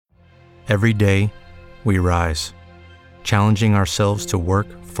Every day, we rise, challenging ourselves to work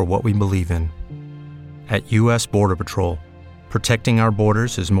for what we believe in. At U.S. Border Patrol, protecting our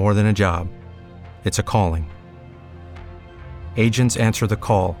borders is more than a job. It's a calling. Agents answer the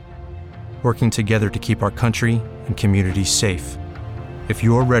call, working together to keep our country and communities safe. If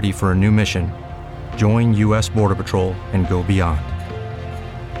you're ready for a new mission, join U.S. Border Patrol and go beyond.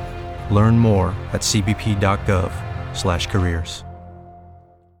 Learn more at cbp.gov/careers.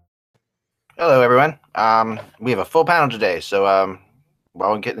 Hello, everyone. We have a full panel today, so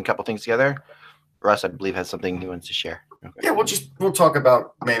while we're getting a couple things together, Russ, I believe, has something he wants to share. Okay. Yeah, we'll talk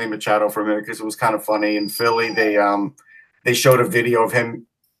about Manny Machado for a minute because it was kind of funny. In Philly, they showed a video of him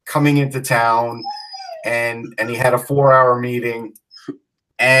coming into town, and he had a 4-hour meeting,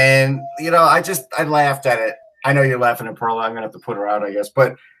 and I laughed at it. I know you're laughing at Perla. I'm gonna have to put her out, I guess,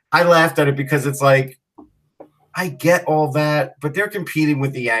 but I laughed at it because it's like, I get all that, but they're competing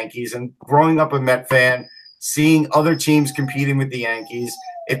with the Yankees, and growing up a Met fan, seeing other teams competing with the Yankees,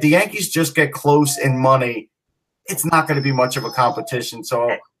 if the Yankees just get close in money, it's not going to be much of a competition.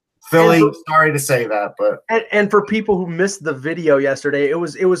 So, Philly, sorry to say that, but and for people who missed the video yesterday, it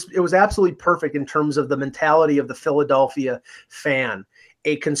was absolutely perfect in terms of the mentality of the Philadelphia fan.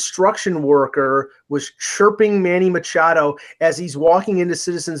 A construction worker was chirping Manny Machado as he's walking into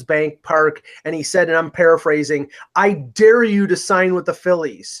Citizens Bank Park, and he said, and I'm paraphrasing, "I dare you to sign with the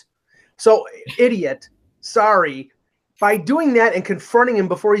Phillies." So, idiot, sorry. By doing that and confronting him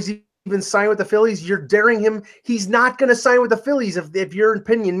before he's even signed with the Phillies, you're daring him. He's not going to sign with the Phillies if your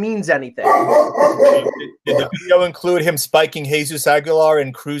opinion means anything. Did the video include him spiking Jesus Aguilar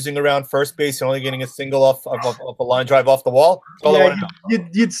and cruising around first base and only getting a single off a line drive off the wall? Yeah,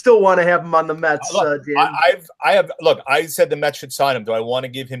 you'd still want to have him on the Mets. I said the Mets should sign him. Do I want to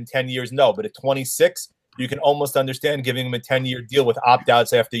give him 10 years? No, but at 26, you can almost understand giving him a 10-year deal with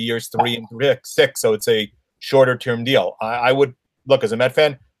opt-outs after years 3 and 6. So it's a shorter-term deal. I would look, as a Met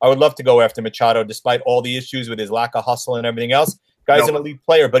fan, I would love to go after Machado, despite all the issues with his lack of hustle and everything else. Guy's an elite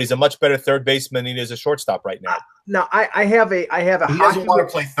player, but he's a much better third baseman than he is a shortstop right now. Now, I have a. He doesn't want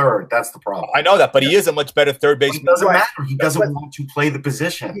to play third. That's the problem. I know that, but he is a much better third baseman. It doesn't matter. He doesn't want to play the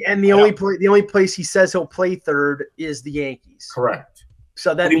position. And the only place he says he'll play third is the Yankees. Correct.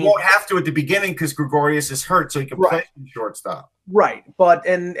 So that he won't have to at the beginning because Gregorius is hurt, so he can play shortstop. Right, but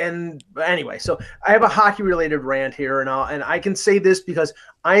and anyway, so I have a hockey-related rant here, and I can say this because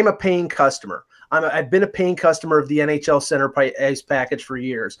I'm a paying customer. I've been a paying customer of the NHL Center Ice package for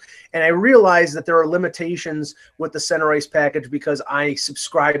years, and I realize that there are limitations with the Center Ice package because I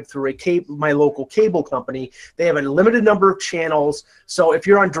subscribe through my local cable company. They have a limited number of channels, so if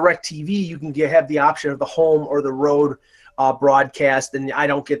you're on DirecTV, you can have the option of the home or the road broadcast, and I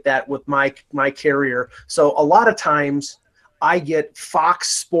don't get that with my carrier. So a lot of times I get Fox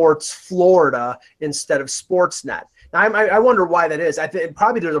Sports Florida instead of Sportsnet. Now, I wonder why that is. I think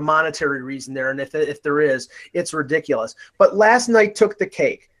probably there's a monetary reason there, and if there is, it's ridiculous. But last night took the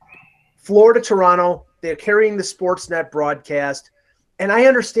cake. Florida-Toronto, they're carrying the Sportsnet broadcast, and I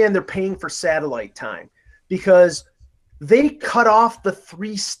understand they're paying for satellite time because they cut off the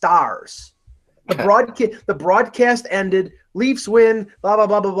 3 stars. The broadcast ended. Leafs win. Blah blah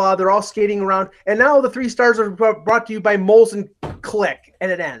blah blah blah. They're all skating around, and now the 3 stars are brought to you by Molson Click,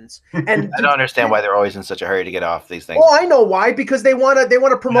 and it ends. And I don't understand why they're always in such a hurry to get off these things. Oh, I know why. Because they want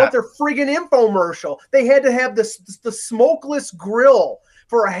to promote their friggin' infomercial. They had to have the smokeless grill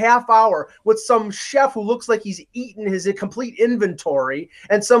for a half hour with some chef who looks like he's eaten his complete inventory,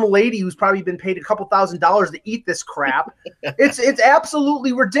 and some lady who's probably been paid a couple $1,000s to eat this crap. It's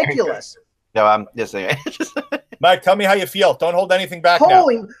absolutely ridiculous. No, I'm just saying. Mike, tell me how you feel. Don't hold anything back now.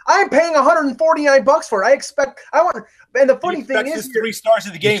 I'm paying $149 for it. And the funny thing is, 3 stars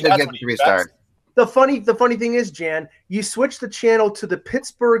of the game. That's what 3 stars. The funny thing is, Jan, you switch the channel to the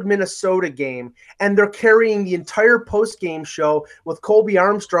Pittsburgh, Minnesota game, and they're carrying the entire post-game show with Colby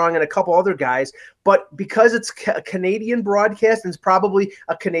Armstrong and a couple other guys. But because it's a Canadian broadcast and it's probably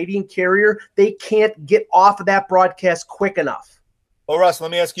a Canadian carrier, they can't get off of that broadcast quick enough. Well, Russ, let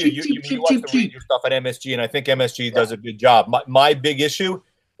me ask you. You watch the Ranger stuff at MSG, and I think MSG does a good job. My big issue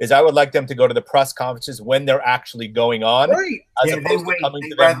is I would like them to go to the press conferences when they're actually going on, as opposed to coming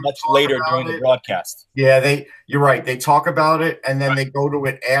to them much later during the broadcast. Yeah, you're right. They talk about it, and then they go to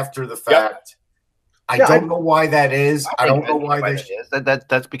it after the fact. I don't know why that is. I don't know why that is.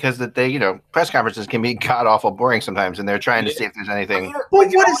 That's because press conferences can be god awful boring sometimes, and they're trying to see if there's anything. But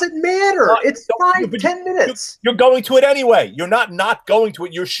what does it matter? It's 5-10 minutes. You're going to it anyway. You're not going to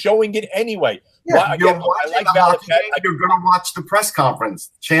it. You're showing it anyway. Yeah, you're going to watch the press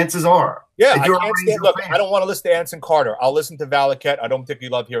conference. Chances are. Yeah, I don't want to listen to Anson Carter. I'll listen to Valaket. I don't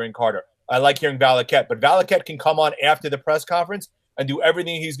particularly love hearing Carter. I like hearing Valaket, but Valaket can come on after the press conference and do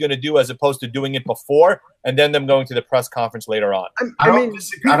everything he's going to do as opposed to doing it before and then them going to the press conference later on. I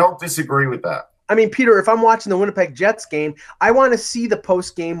don't disagree with that. I mean, Peter, if I'm watching the Winnipeg Jets game, I want to see the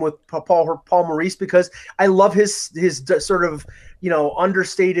post game with Paul Maurice because I love his sort of,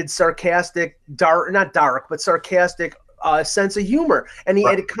 understated, sarcastic, sarcastic sense of humor, and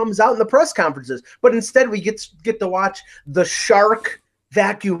it comes out in the press conferences. But instead, we get to watch the Shark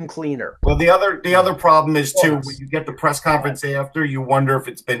vacuum cleaner. Well, the other problem is too when you get the press conference after, you wonder if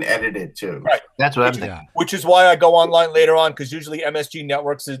it's been edited too. Right. That's what I'm thinking. Which is why I go online later on, because usually MSG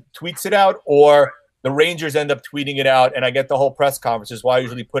Networks tweets it out, or the Rangers end up tweeting it out, and I get the whole press conference. Is why I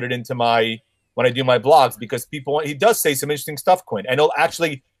usually put it into when I do my blogs, because he does say some interesting stuff, Quinn, and he'll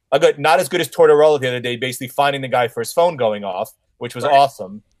actually not as good as Tortorella the other day, basically finding the guy for his phone going off, which was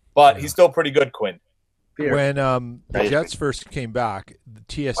awesome, but he's still pretty good, Quinn. When the Jets first came back, the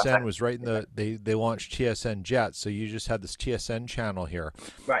TSN was right in they launched TSN Jets, so you just had this TSN channel here.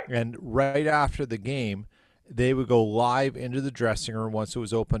 Right. And right after the game, they would go live into the dressing room once it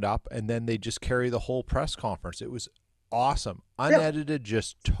was opened up, and then they just carry the whole press conference. It was awesome. Unedited,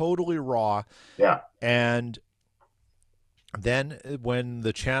 just totally raw. Yeah. And then when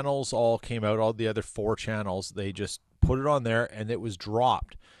the channels all came out, all the other 4 channels, they just put it on there, and it was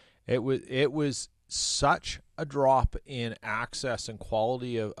dropped. It was such a drop in access and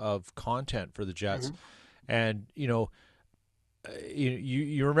quality of content for the Jets. Mm-hmm. And,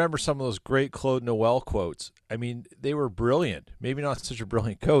 you remember some of those great Claude Noel quotes. I mean, they were brilliant. Maybe not such a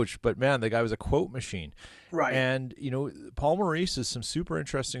brilliant coach, but, man, the guy was a quote machine. Right. And, Paul Maurice has some super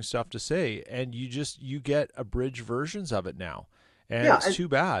interesting stuff to say, and you get abridged versions of it now. And it's too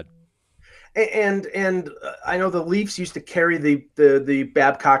bad. And I know the Leafs used to carry the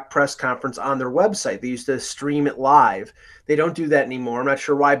Babcock press conference on their website. They used to stream it live. They don't do that anymore. I'm not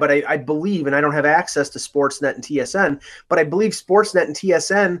sure why, but I believe, and I don't have access to Sportsnet and TSN, but I believe Sportsnet and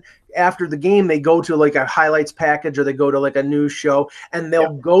TSN, after the game, they go to like a highlights package or they go to like a news show, and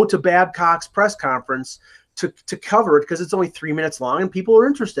they'll go to Babcock's press conference to cover it because it's only 3 minutes long and people are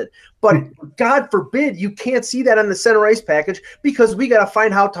interested. But God forbid you can't see that on the center ice package because we got to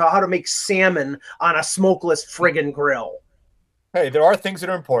find out how to make salmon on a smokeless friggin' grill. Hey, there are things that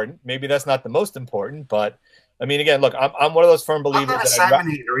are important. Maybe that's not the most important, but I mean, again, look, I'm one of those firm believers. I'm not a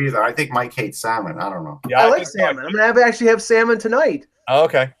salmon eater either. I think Mike hates salmon. I don't know. Yeah, I like salmon. I'm gonna actually have salmon tonight. Oh,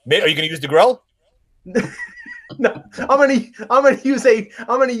 okay. Are you gonna use the grill? No, I'm gonna use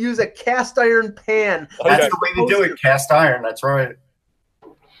a cast iron pan. Okay. That's the way to do it. Cast iron. That's right.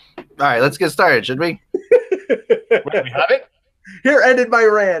 All right, let's get started, should we? Wait, we have it? Here ended my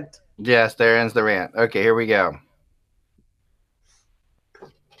rant. Yes, there ends the rant. Okay, here we go.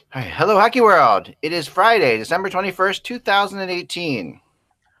 All right, hello, Hockey World. It is Friday, December 21st, 2018.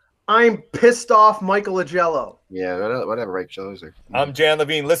 I'm pissed off Michelangelo. Yeah, whatever, Rachel. I'm Jan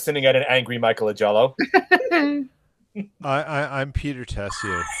Levine listening at an angry Michelangelo. I'm Peter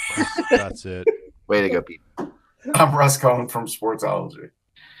Tessier. That's it. Way to go, Pete. I'm Russ Cohen from Sportsology.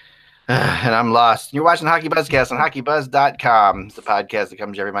 And I'm lost. You're watching HockeyBuzzCast on HockeyBuzz.com. It's a podcast that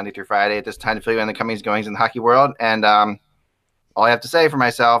comes every Monday through Friday at this time to fill you in the comings, goings in the hockey world. And all I have to say for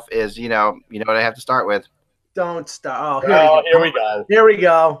myself is, you know what I have to start with. Don't stop. Oh, here we go. Here we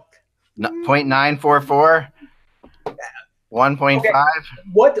go. 0.944. 1.5.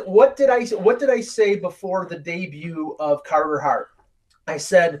 Okay. What did I say before the debut of Carter Hart? I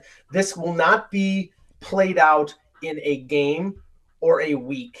said this will not be played out in a game or a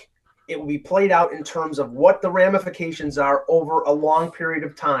week. It will be played out in terms of what the ramifications are over a long period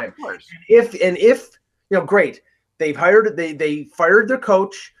of time. Of course. If great. They fired their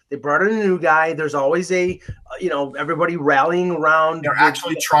coach. They brought in a new guy. There's always everybody rallying around. They're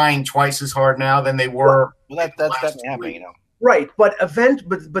actually trying twice as hard now than they were. Well, that's definitely happening, Right, but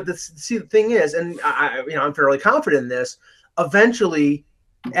the thing is, and I'm fairly confident in this. Eventually,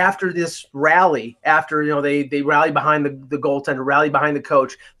 after this rally, they rally behind the goaltender, rally behind the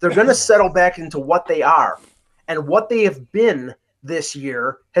coach, they're going to settle back into what they are, and what they have been this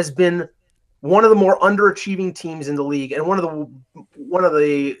year has been one of the more underachieving teams in the league, and one of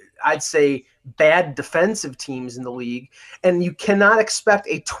the I'd say bad defensive teams in the league. And you cannot expect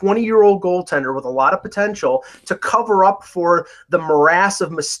a 20-year-old goaltender with a lot of potential to cover up for the morass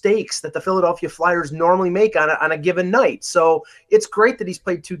of mistakes that the Philadelphia Flyers normally make on a given night. So it's great that he's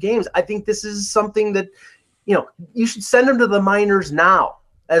played 2 games. I think this is something that you should send him to the minors now,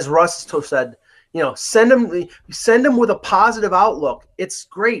 as Russ said. Send him with a positive outlook. It's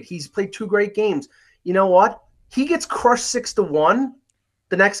great. He's played 2 great games. You know what? He gets crushed 6-1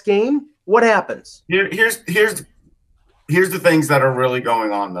 the next game. What happens? Here's the things that are really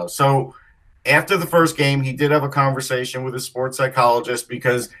going on, though. So After the first game, he did have a conversation with a sports psychologist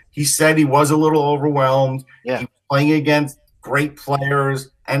because he said he was a little overwhelmed. Yeah. He was playing against great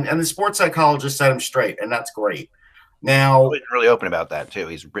players, and the sports psychologist set him straight, and that's great. Now, He's really open about that too.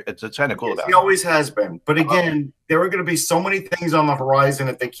 It's kind of cool about he always has been. But again, there are going to be so many things on the horizon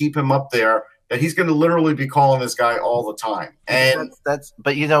if they keep him up there that he's going to literally be calling this guy all the time. And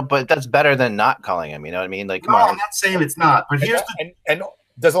but that's better than not calling him. You know what I mean? Like, come no, on. I'm not saying it's not. But here's and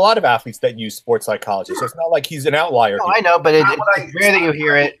there's a lot of athletes that use sports psychologists. So it's not like he's an outlier. No, I know, but it's rare that you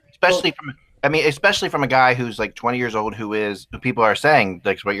hear it, especially from a guy who's like 20 years old, who people are saying,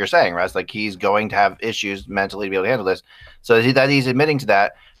 like what you're saying, Russ, like he's going to have issues mentally to be able to handle this. So that he's admitting to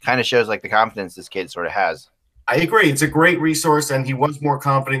that kind of shows like the confidence this kid sort of has. I agree. It's a great resource, and he was more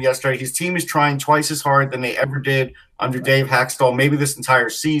confident yesterday. His team is trying twice as hard than they ever did under Dave Haxtell, maybe this entire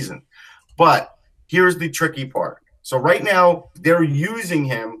season. But here's the tricky part. So right now, they're using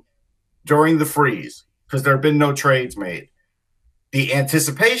him during the freeze because there have been no trades made. The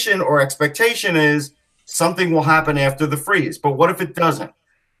anticipation or expectation is something will happen after the freeze. But what if it doesn't?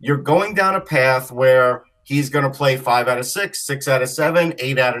 You're going down a path where he's going to play 5 out of 6, 6 out of 7,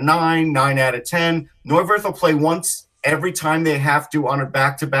 8 out of 9, 9 out of 10. Neuwirth will play once every time they have to on a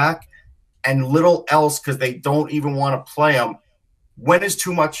back-to-back, and little else because they don't even want to play him. When is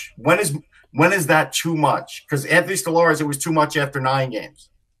too much? When is that too much? Because Anthony Stellaris, it was too much after 9 games.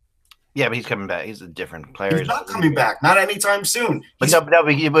 Yeah, but he's coming back. He's a different player. He's not coming back. Not anytime soon. But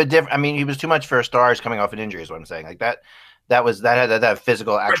he was too much for Stars coming off an injury. Is what I'm saying. Like that had that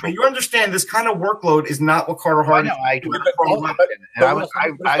physical actual. Right, but you understand this kind of workload is not what Carter Hart. I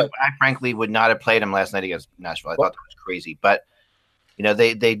frankly would not have played him last night against Nashville. I thought that was crazy, but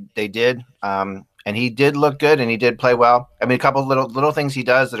they did. And he did look good, and he did play well. I mean, a couple of little things he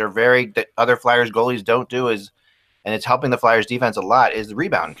does that other Flyers goalies don't do and it's helping the Flyers defense a lot, is the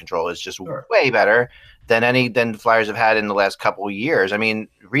rebound control is just way better than the Flyers have had in the last couple of years. I mean,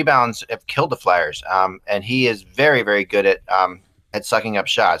 rebounds have killed the Flyers, and he is very, very good at sucking up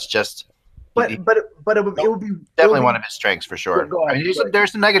shots. But it would be definitely one of his strengths for sure. I mean,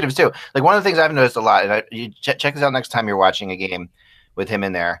 there's some negatives too. Like one of the things I've noticed a lot, and you check this out next time you're watching a game with him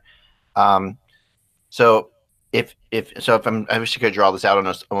in there. So if I wish I could draw this out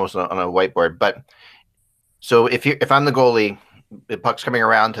almost on a whiteboard, but so if I'm the goalie, the puck's coming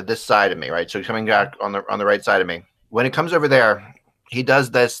around to this side of me, right? So he's coming back on the right side of me. When it comes over there, he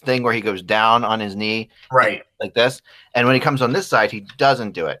does this thing where he goes down on his knee, right, like this. And when he comes on this side, he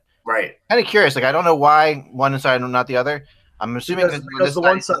doesn't do it. Right. Kind of curious. Like I don't know why one side and not the other. I'm assuming because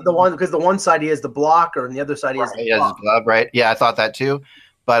the one side he has the blocker and the other side he has the glove, right? Yeah, I thought that too.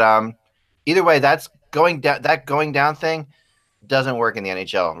 But either way, that's going down. That going down thing doesn't work in the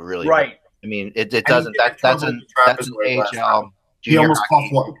NHL, really. Right. I mean, it doesn't. That's an AHL. He almost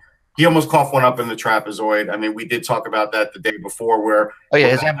coughed one. He almost coughed one up in the trapezoid. I mean, we did talk about that the day before. Where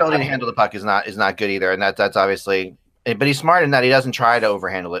his ability to handle the puck is not good either, and that's obviously. But he's smart in that he doesn't try to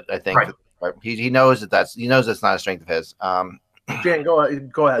overhandle it. I think he knows that's not a strength of his. Jan, go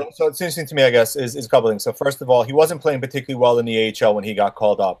ahead. So it's interesting to me, I guess, is a couple things. So first of all, he wasn't playing particularly well in the AHL when he got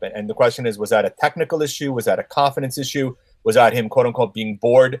called up, and the question is, was that a technical issue? Was that a confidence issue? Was that him, quote unquote, being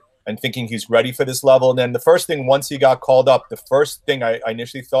bored and thinking he's ready for this level? And then the first thing, once he got called up, the first thing I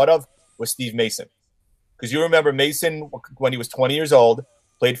initially thought of was Steve Mason. Because you remember Mason, when he was 20 years old,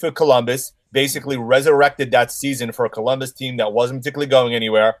 played for Columbus, basically resurrected that season for a Columbus team that wasn't particularly going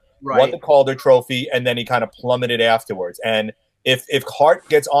anywhere, won the Calder Trophy, and then he kind of plummeted afterwards. And if Hart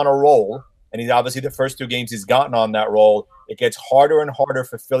gets on a roll, and he's obviously the first 2 games he's gotten on that roll, it gets harder and harder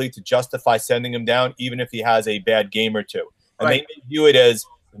for Philly to justify sending him down, even if he has a bad game or two. And they view it as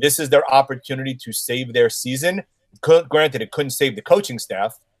this is their opportunity to save their season. Granted, it couldn't save the coaching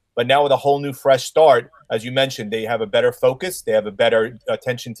staff, but now with a whole new fresh start, as you mentioned, they have a better focus. They have a better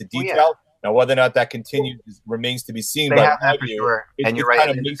attention to detail. Now, whether or not that continues remains to be seen. But sure. And you're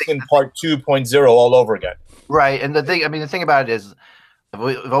kind of Mason Part 2.0 all over again. Right. And the thing about it is,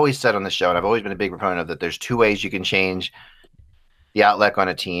 I've always said on the show, and I've always been a big proponent of that, there's 2 ways you can change the outlet on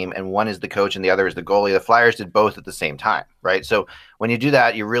a team, and one is the coach and the other is the goalie. The Flyers did both at the same time, right? So when you do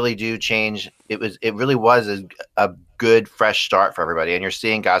that, you really do change. It really was a good fresh start for everybody, and you're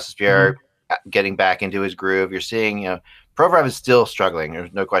seeing Gostisbehere getting back into his groove. You're seeing, Provorov is still struggling.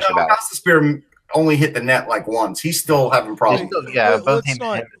 There's no question about it. Gostisbehere only hit the net like once. He's still having problems.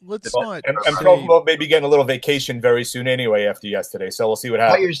 Let's not. And Provorov may be getting a little vacation very soon anyway after yesterday. So we'll see what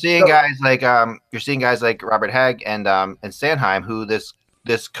happens. But you're seeing guys like Robert Hagg and Sanheim, who this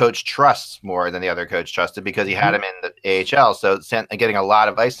this coach trusts more than the other coach trusted because he had him in the AHL. So getting a lot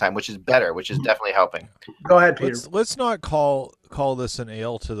of ice time, which is better, which is definitely helping. Go ahead, Peter. Let's not call this an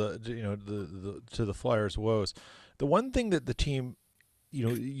ale to the Flyers' woes. The one thing that the team,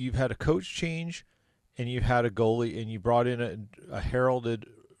 you've had a coach change, and you've had a goalie, and you brought in a heralded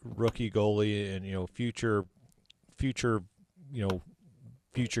rookie goalie, and future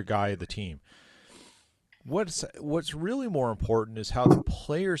guy of the team. What's really more important is how the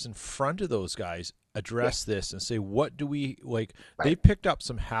players in front of those guys address this and say, what do we like? Right. They picked up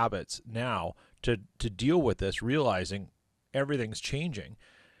some habits now to deal with this, realizing everything's changing.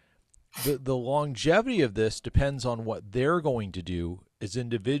 The longevity of this depends on what they're going to do as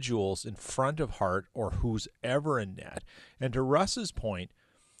individuals in front of Hart or who's ever in net. And to Russ's point,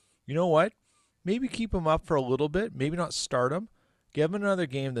 you know what? Maybe keep him up for a little bit, maybe not start him. Give him another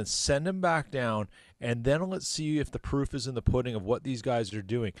game, then send him back down, and then let's see if the proof is in the pudding of what these guys are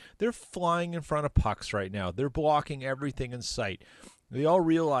doing. They're flying in front of pucks right now. They're blocking everything in sight. They all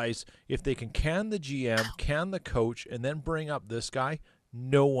realize if they can the GM, can the coach, and then bring up this guy,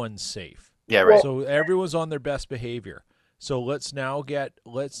 no one's safe. Yeah, right. So everyone's on their best behavior. So let's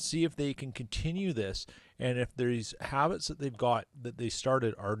see if they can continue this. And if these habits that they've got that they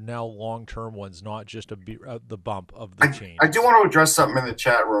started are now long-term ones, not just the bump of the change. I do want to address something in the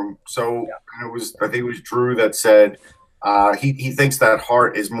chat room. So I think it was Drew that said he thinks that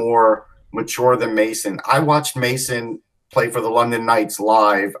Hart is more mature than Mason. I watched Mason play for the London Knights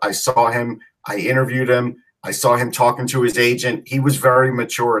live. I saw him. I interviewed him. I saw him talking to his agent. He was very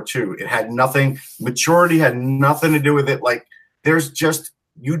mature too. Maturity had nothing to do with it. Like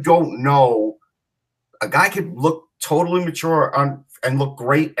you don't know. A guy could look totally mature and look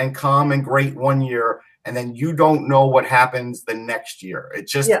great and calm and great one year, and then you don't know what happens the next year.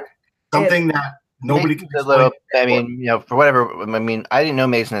 It's just something that nobody can explain. For whatever. I didn't know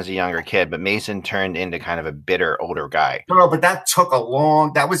Mason as a younger kid, but Mason turned into kind of a bitter older guy. No, but that took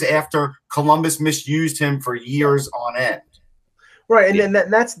that was after Columbus misused him for years on end. Right, and then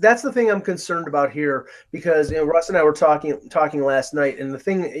that's the thing I'm concerned about here, because Russ and I were talking last night, and the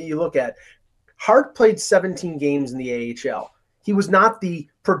thing you look at, Hart played 17 games in the AHL. He was not the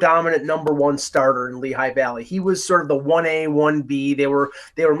predominant number one starter in Lehigh Valley. He was sort of the 1A, 1B. They were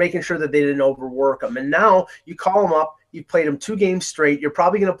making sure that they didn't overwork him. And now you call him up. You've played him 2 games straight. You're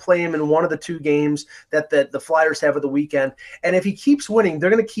probably going to play him in one of the 2 games that the Flyers have at the weekend. And if he keeps winning, they're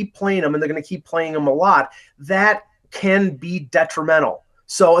going to keep playing him, and they're going to keep playing him a lot. That can be detrimental.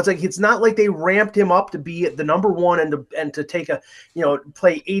 So it's not like they ramped him up to be the number one and to take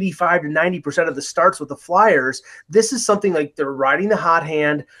play 85 to 90% of the starts with the Flyers. This is something like they're riding the hot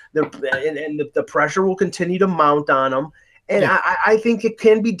hand, and the pressure will continue to mount on him. And I think it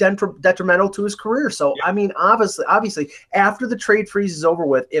can be detrimental to his career. So, obviously, after the trade freeze is over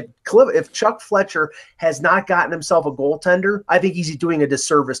with, if Chuck Fletcher has not gotten himself a goaltender, I think he's doing a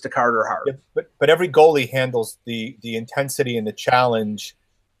disservice to Carter Hart. Yeah, but every goalie handles the intensity and the challenge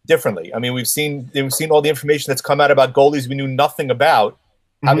differently. We've seen all the information that's come out about goalies we knew nothing about,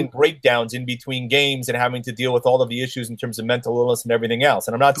 having breakdowns in between games and having to deal with all of the issues in terms of mental illness and everything else.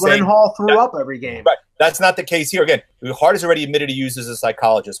 And I'm not saying Hall threw up every game. Right. That's not the case here. Again, Hart has already admitted he uses a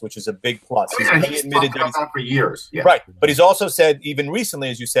psychologist, which is a big plus. He's admitted that for years. Yeah. Right. But he's also said, even recently,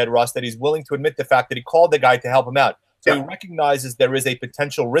 as you said, Russ, that he's willing to admit the fact that he called the guy to help him out. So he recognizes there is a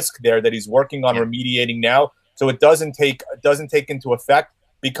potential risk there that he's working on remediating now. So it doesn't take into effect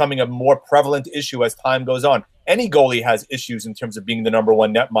becoming a more prevalent issue as time goes on. Any goalie has issues in terms of being the number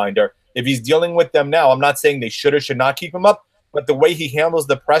one netminder. If he's dealing with them now, I'm not saying they should or should not keep him up, but the way he handles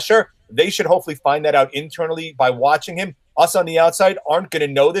the pressure, they should hopefully find that out internally by watching him. Us on the outside aren't going to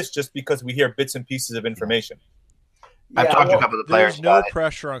know this just because we hear bits and pieces of information. I've talked to a couple of the players. There's no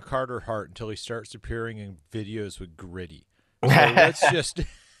pressure on Carter Hart until he starts appearing in videos with Gritty. So let's just the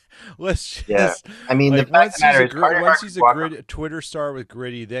fact of the matter is, once he's a Twitter star with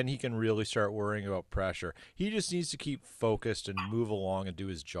Gritty, then he can really start worrying about pressure. He just needs to keep focused and move along and do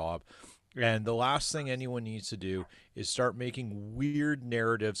his job. And the last thing anyone needs to do is start making weird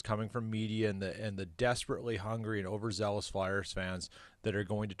narratives coming from media and the desperately hungry and overzealous Flyers fans that are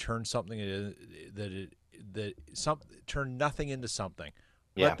going to turn turn nothing into something.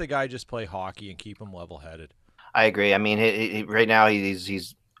 Yeah. Let the guy just play hockey and keep him level-headed. I agree. He right now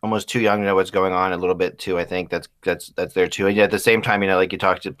he's almost too young to know what's going on a little bit too. I think that's there too. And yet at the same time, like you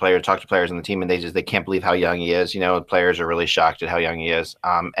talk to players on the team, and they can't believe how young he is. Players are really shocked at how young he is.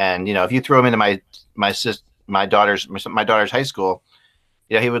 And if you throw him into my daughter's high school,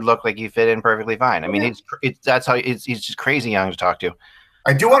 he would look like he fit in perfectly fine. He's just crazy young to talk to.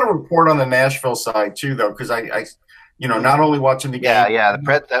 I do want to report on the Nashville side too, though, because not only watching the game. Yeah. The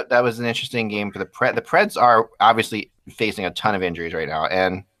Preds, that was an interesting game for the Preds. The Preds are obviously facing a ton of injuries right now,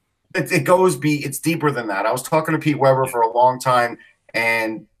 and it's deeper than that. I was talking to Pete Weber for a long time,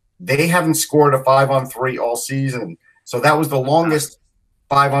 and they haven't scored a 5-on-3 all season. So that was the longest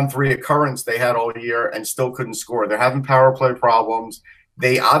 5-on-3 occurrence they had all year and still couldn't score. They're having power play problems.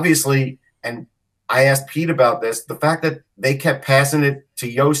 They obviously, and I asked Pete about this, the fact that they kept passing it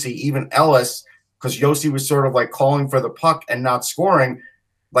to Yossi, even Ellis, because Yossi was sort of like calling for the puck and not scoring.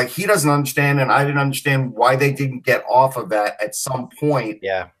 Like, he doesn't understand, and I didn't understand why they didn't get off of that at some point.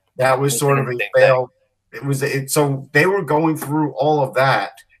 Yeah. That was sort of a fail. So they were going through all of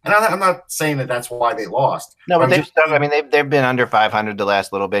that. And I'm not saying that that's why they lost. No, but they've been under 500 the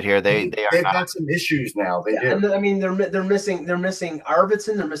last little bit here. They've got some issues now. They do. And they're missing Arvidsson, they're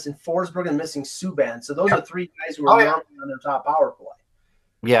missing Forsberg, and missing Subban. So those are three guys who are normally on their top power play.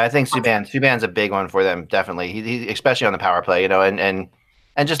 Yeah, I think Subban's a big one for them. Definitely, he especially on the power play, and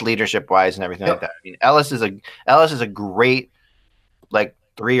just leadership wise and everything like that. I mean, Ellis is a great like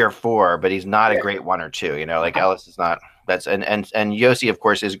 3 or 4, but he's not a great 1 or 2. Like Ellis is not. That's and Yossi, of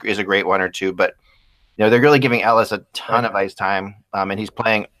course, is a great 1 or 2, but they're really giving Ellis a ton of ice time, and he's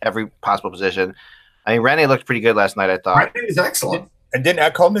playing every possible position. I mean, Rene looked pretty good last night, I thought. Rene was excellent. And didn't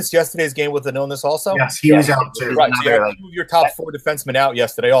Ekholm miss yesterday's game with an illness also? Yes, he was out too. Right, so you had 2 of your top 4 defensemen out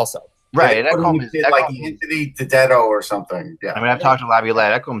yesterday also. Right, and Ekholm is like Anthony DiDetto or something. Yeah, I mean, I've talked to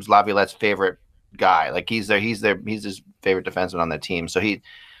Laviolette. Ekholm's Laviolette's favorite guy. Like he's his favorite defenseman on the team. So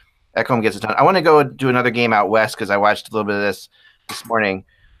Ekholm gets a ton. I want to go do another game out west because I watched a little bit of this morning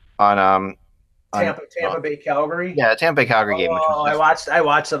on Tampa Bay Calgary. Yeah, Tampa Bay Calgary game. Which was I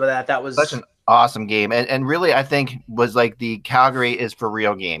watched some of that. That was such an awesome game, and really I think was like the Calgary is for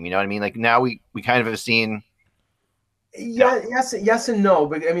real game. You know what I mean? Like now we kind of have seen. Yes and no.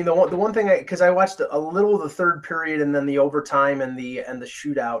 But I mean the one thing because I watched a little of the third period and then the overtime and the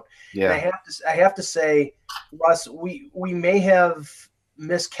shootout. Yeah, and I have to say, Russ, we may have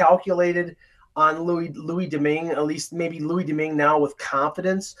miscalculated on Louis Domingue, at least maybe Louis Domingue now with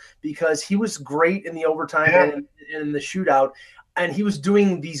confidence, because he was great in the overtime and in the shootout, and he was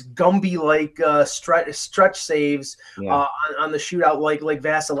doing these Gumby-like stretch saves on the shootout like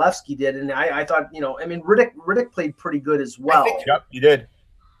Vasilevsky did, and I thought, I mean, Riddick played pretty good as well. Yep, he did.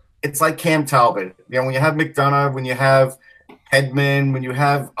 It's like Cam Talbot. When you have McDonough, when you have Hedman, when you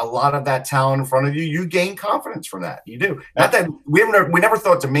have a lot of that talent in front of you, you gain confidence from that. You do. Not that we never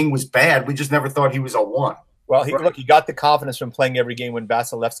thought Domingue was bad. We just never thought he was a 1. Well, he got the confidence from playing every game when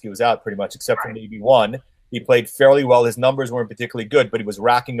Vasilevsky was out, pretty much, except for maybe 1. He played fairly well. His numbers weren't particularly good, but he was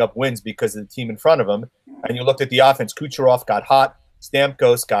racking up wins because of the team in front of him. And you looked at the offense. Kucherov got hot.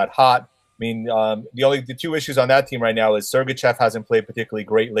 Stamkos got hot. I mean, the 2 issues on that team right now is Sergachev hasn't played particularly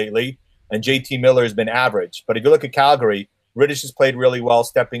great lately, and JT Miller has been average. But if you look at Calgary, Rittich has played really well,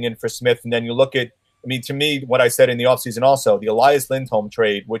 stepping in for Smith. And then you look at, to me, what I said in the offseason also, the Elias Lindholm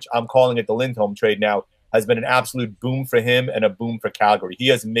trade, which I'm calling it the Lindholm trade now, has been an absolute boom for him and a boom for Calgary. He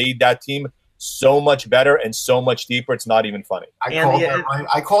has made that team so much better and so much deeper. It's not even funny.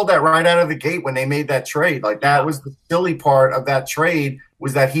 I called that right out of the gate when they made that trade. Like, that was the silly part of that trade,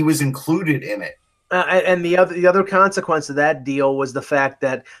 was that he was included in it. And the other consequence of that deal was the fact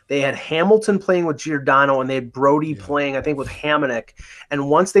that they had Hamilton playing with Giordano and they had Brody playing, I think, with Hamonic. And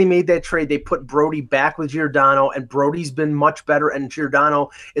once they made that trade, they put Brody back with Giordano, and Brody's been much better. And Giordano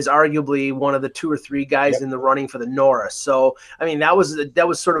is arguably one of the 2 or 3 guys in the running for the Norris. So, I mean, that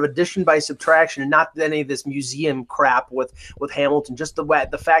was sort of addition by subtraction, and not any of this museum crap with Hamilton. Just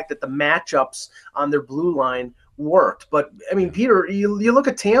the fact that the matchups on their blue line worked. But I mean, Peter, you look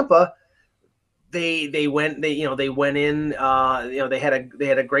at Tampa. They went in. They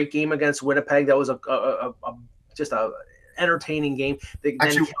had a great game against Winnipeg. That was just a entertaining game.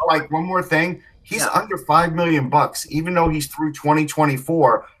 Actually, one more thing, he's under $5 million, even though he's through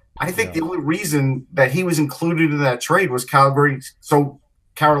 2024. I think the only reason that he was included in that trade was Calgary, so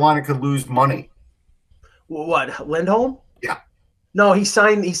Carolina could lose money. What, Lindholm? Yeah. No, he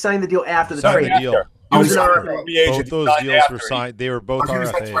signed the deal after the trade. Both those deals were signed. They were both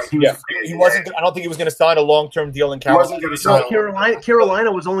RFAs. Right. He wasn't. I don't think he was going to sign a long-term deal in Carolina.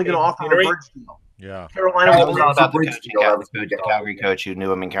 Carolina was only going to offer a bridge deal. Yeah. Carolina was all about the Calgary coach who knew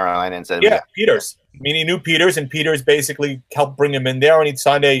him in Carolina and said, Peters. I mean, he knew Peters, and Peters basically helped bring him in there, and he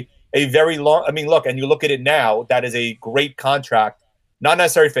signed a very long. I mean, look, and you look at it now. That is a great contract, not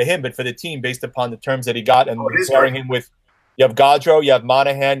necessarily for him, but for the team, based upon the terms that he got, and pairing him with. You have Gaudreau, you have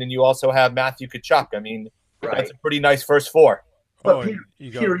Monahan, and you also have Matthew Tkachuk. I mean, that's a pretty nice first 4. Oh,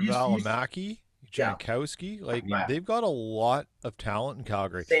 you got Valimaki, Jankowski. They've got a lot of talent in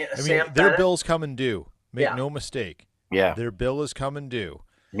Calgary. Their bill's coming due. Make no mistake. Yeah. Their bill is coming due.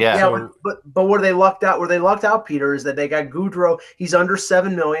 Yeah. So, but where they lucked out, Peter, is that they got Goudreau. He's under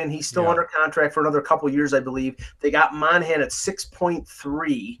 $7 million. He's still under contract for another couple years, I believe. They got Monahan at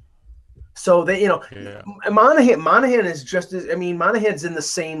 6.3. So they, Monahan is just as, Monahan's in the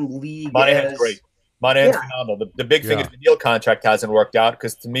same league. Monahan's great. Monahan's phenomenal. The big thing is the Neal contract hasn't worked out,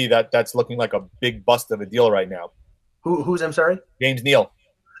 because to me that's looking like a big bust of a deal right now. Who's I'm sorry? James Neal.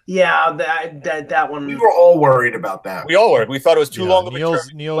 Yeah, that one. We were all worried about that. We all were. We thought it was too long of a term.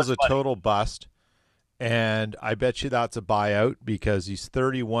 Neal's a total bust, and I bet you that's a buyout because he's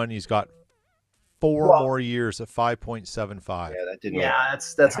 31. He's got 4 more years at 5.75. Yeah, that didn't. Yeah,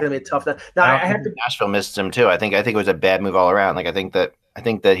 that's going to be a tough. Now I have to. Nashville missed him too. I think it was a bad move all around. Like I think that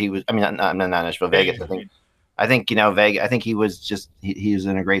he was. I mean, not Nashville, Vegas. I think Vegas. I think he was just he was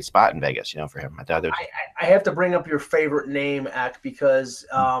in a great spot in Vegas. For him. I have to bring up your favorite name, Eck, because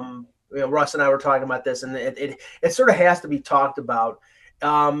Russ and I were talking about this, and it sort of has to be talked about.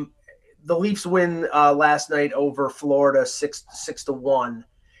 The Leafs win last night over Florida 6-1,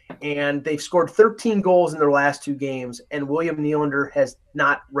 and they've scored 13 goals in their last 2 games, and William Nylander has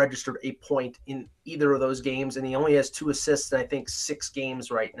not registered a point in either of those games, and he only has 2 assists in I think 6 games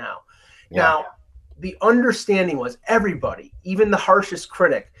right now. Yeah. Now, the understanding was everybody, even the harshest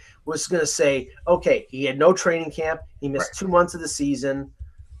critic, was going to say, okay, he had no training camp. He missed 2 months of the season.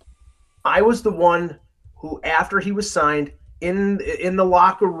 I was the one who, after he was signed, in the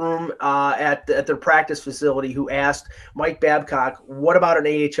locker room at their practice facility, who asked Mike Babcock, what about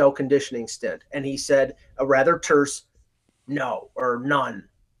an AHL conditioning stint? And he said a rather terse no or none.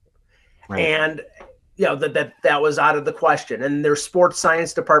 Right. And that was out of the question. And their sports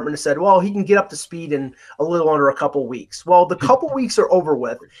science department said, well, he can get up to speed in a little under a couple weeks. Well, the couple weeks are over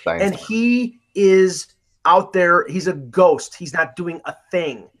with, and he is out there. He's a ghost. He's not doing a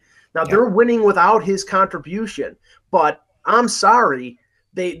thing. Now, they're winning without his contribution, but I'm sorry.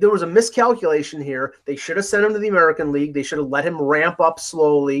 There was a miscalculation here. They should have sent him to the American League. They should have let him ramp up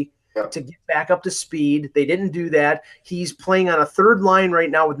slowly to get back up to speed. They didn't do that. He's playing on a third line right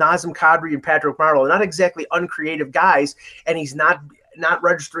now with Nazem Kadri and Patrick Marleau. Not exactly uncreative guys, and he's not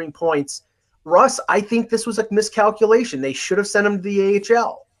registering points. Russ, I think this was a miscalculation. They should have sent him to the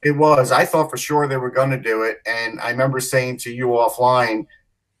AHL. It was. I thought for sure they were going to do it, and I remember saying to you offline,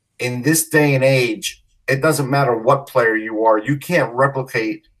 in this day and age, it doesn't matter what player you are. You can't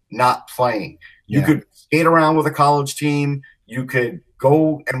replicate not playing. You could skate around with a college team. You could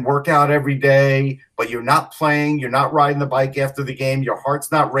go and work out every day, but you're not playing. You're not riding the bike after the game. Your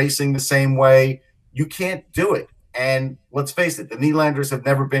heart's not racing the same way. You can't do it. And let's face it, the Nylanders have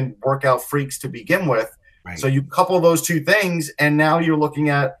never been workout freaks to begin with. Right. So you couple those 2 things, and now you're looking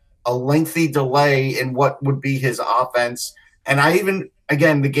at a lengthy delay in what would be his offense. And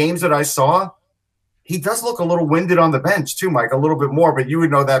again, the games that I saw, he does look a little winded on the bench too, Mike, a little bit more, but you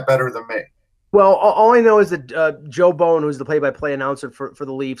would know that better than me. Well, all I know is that Joe Bowen, who's the play-by-play announcer for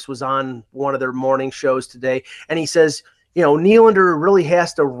the Leafs, was on one of their morning shows today, and he says, Nylander really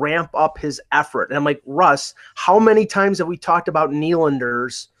has to ramp up his effort. And I'm like, Russ, how many times have we talked about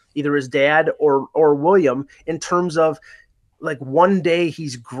Nylander's, either his dad or William, in terms of like one day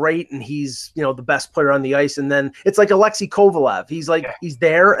he's great and he's, the best player on the ice, and then it's like Alexei Kovalev. He's like he's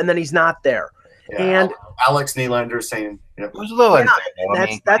there and then he's not there. Yeah, and Alex Nylander saying it was a little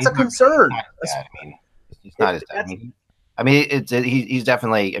unfair. That's a concern. He's not his dad. He's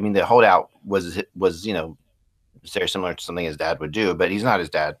definitely. I mean, the holdout was very similar to something his dad would do, but he's not his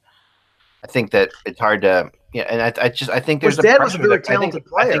dad. I think that it's hard to. Yeah, and I think there's his dad was a very talented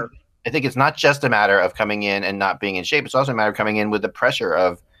player. I think it's not just a matter of coming in and not being in shape. It's also a matter of coming in with the pressure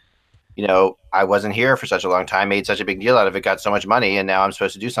of, I wasn't here for such a long time, made such a big deal out of it, got so much money, and now I'm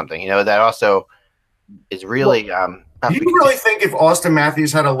supposed to do something. That also is really. Do you really think if Austin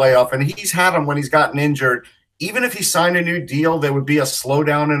Matthews had a layoff, and he's had them when he's gotten injured, even if he signed a new deal, there would be a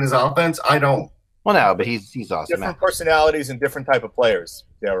slowdown in his offense? I don't. Well, no, but he's awesome. Different personalities and different type of players.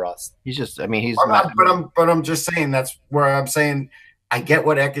 Yeah, Ross. He's just. I mean, he's. But I'm just saying that's where I'm saying. I get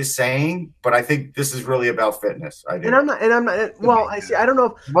what Eck is saying, but I think this is really about fitness. I do. And I'm not. Well, I see. I don't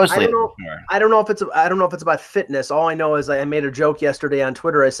know. I don't know if it's about fitness. All I know is I made a joke yesterday on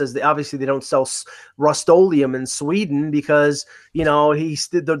Twitter. I says obviously they don't sell Rust-Oleum in Sweden because he's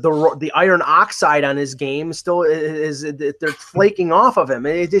the iron oxide on his game still is they're flaking off of him.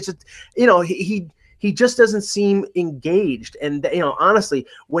 It's just he just doesn't seem engaged. And honestly,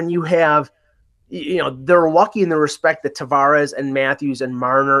 when you have. They're lucky in the respect that Tavares and Matthews and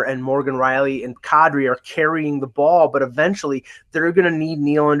Marner and Morgan Riley and Kadri are carrying the ball, but eventually they're going to need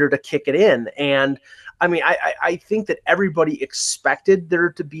Nylander to kick it in. And I mean, I think that everybody expected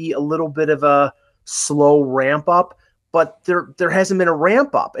there to be a little bit of a slow ramp up, but there hasn't been a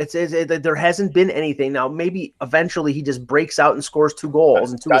ramp up. There hasn't been anything. Now maybe eventually he just breaks out and scores 2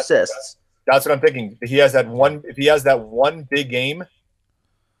 goals and 2 assists. That's what I'm thinking. He has that one. If he has that one big game,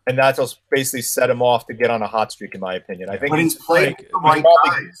 and that's what's basically set him off to get on a hot streak, in my opinion. I think he's playing the right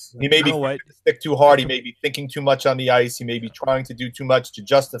guys. He may be stick too hard. He may be thinking too much on the ice. He may be trying to do too much to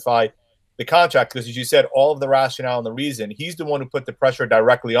justify the contract. Because as you said, all of the rationale and the reason, he's the one who put the pressure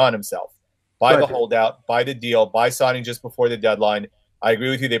directly on himself by the holdout, by the deal, by signing just before the deadline. I agree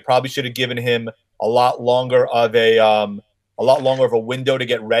with you. They probably should have given him a lot longer of a window to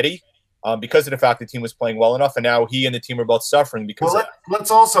get ready. Because of the fact the team was playing well enough, and now he and the team are both suffering because let's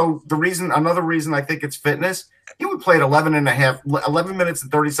also another reason I think it's fitness. He would play 11 minutes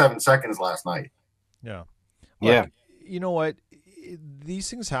and 37 seconds last night. Yeah. Yeah. You know what? These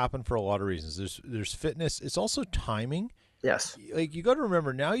things happen for a lot of reasons. There's fitness. It's also timing. Yes. Like, you got to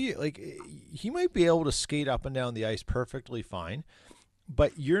remember now, he might be able to skate up and down the ice perfectly fine,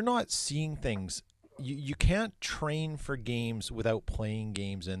 but you're not seeing things. You can't train for games without playing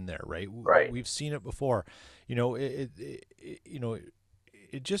games in there, right? Right. We've seen it before. It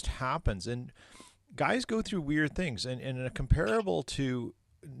just happens, and guys go through weird things. And a comparable to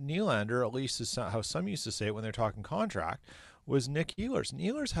Nylander, at least is how some used to say it when they're talking contract, was Nick Ehlers.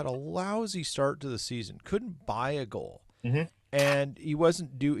 Ehlers had a lousy start to the season, couldn't buy a goal, and he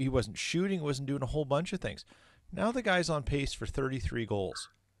wasn't shooting, wasn't doing a whole bunch of things. Now the guy's on pace for 33 goals.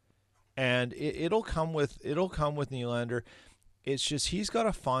 And it'll come with Nylander. It's just he's got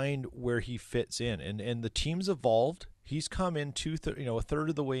to find where he fits in, and the team's evolved. He's come in a third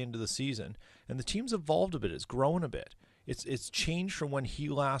of the way into the season, and the team's evolved a bit. It's grown a bit. It's changed from when he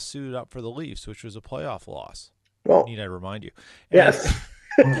last suited up for the Leafs, which was a playoff loss. Well, need I remind you? Yes.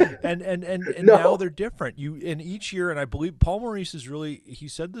 And now they're different. Each year, and I believe Paul Maurice he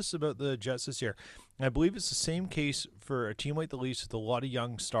said this about the Jets this year, and I believe it's the same case for a team like the Leafs with a lot of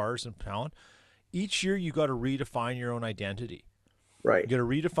young stars and talent. Each year you got to redefine your own identity. Right. You got to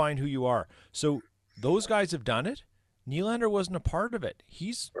redefine who you are. So those guys have done it. Nylander wasn't a part of it.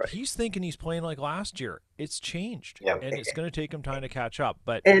 He's thinking he's playing like last year. It's changed, and it's going to take him time to catch up.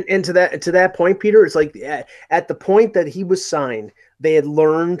 But and to that point, Peter, it's like at the point that he was signed, they had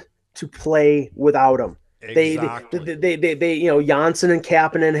learned to play without him. Exactly. They Janssen and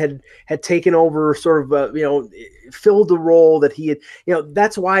Kapanen had taken over, sort of filled the role that he had.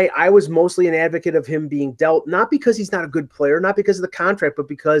 That's why I was mostly an advocate of him being dealt, not because he's not a good player, not because of the contract, but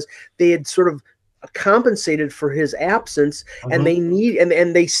because they had sort of compensated for his absence, and they need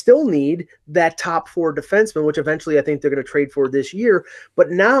and they still need that top 4 defenseman, which eventually I think they're going to trade for this year.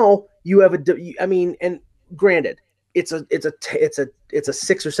 But now you have and granted, it's a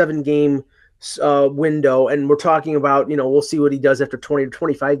 6 or 7 game window, and we're talking about, we'll see what he does after 20 to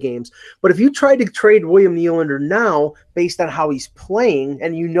 25 games. But if you try to trade William Nylander now based on how he's playing,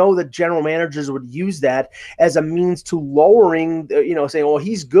 and that general managers would use that as a means to lowering, saying, well,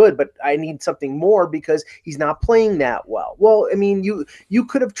 he's good, but I need something more because he's not playing that well. Well, I mean, you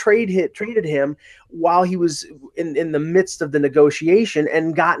could have traded him while he was in the midst of the negotiation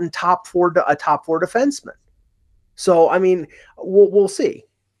and gotten a top 4 defenseman. So, I mean, we'll see.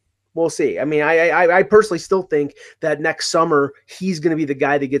 We'll see. I mean, I personally still think that next summer he's going to be the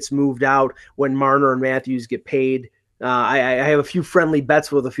guy that gets moved out when Marner and Matthews get paid. I have a few friendly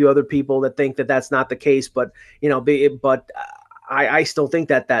bets with a few other people that think that that's not the case, but I still think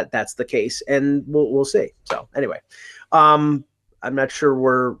that that's the case, and we'll see. So anyway, I'm not sure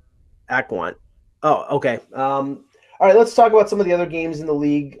where Ack went. Oh, okay. All right, let's talk about some of the other games in the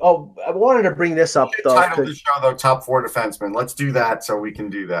league. Oh, I wanted to bring this up, though. Title the show, though, top 4 defensemen. Let's do that so we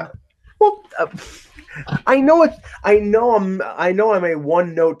can do that. Well, I know it. I know I'm a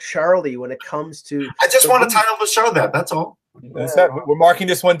one-note Charlie when it comes to. I just want to title the show that. That's all. We're marking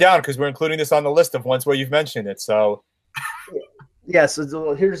this one down because we're including this on the list of ones where you've mentioned it. So. Yes, this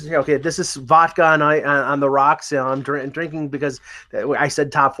is vodka on the rocks. I'm drinking because I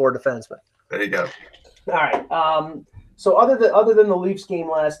said top 4 defensemen. There you go. All right. So other than the Leafs game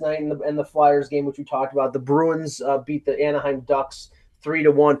last night and the Flyers game, which we talked about, the Bruins beat the Anaheim Ducks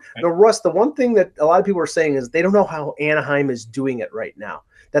 3-1. The one thing that a lot of people are saying is they don't know how Anaheim is doing it right now.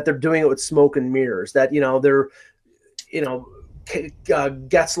 That they're doing it with smoke and mirrors. That they're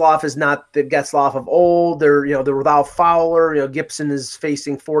Getzlaf is not the Getzlaf of old. They're without Fowler. Gibson is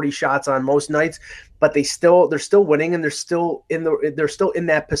facing 40 shots on most nights, but they're still winning, and they're still in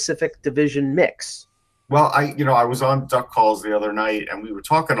that Pacific Division mix. Well, I was on Duck Calls the other night, and we were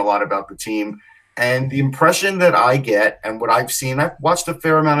talking a lot about the team. And the impression that I get and what I've seen, I've watched a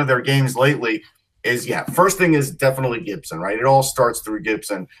fair amount of their games lately, is, first thing is definitely Gibson, right? It all starts through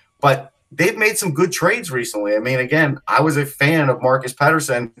Gibson. But they've made some good trades recently. I mean, again, I was a fan of Marcus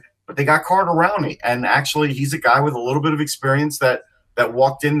Pettersson, but they got Carter Rowney, and actually he's a guy with a little bit of experience that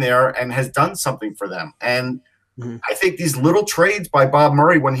walked in there and has done something for them. And I think these little trades by Bob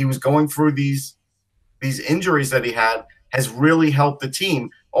Murray when he was going through these injuries that he had has really helped the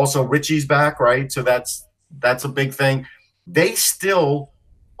team. Also, Richie's back, right? So that's a big thing. They still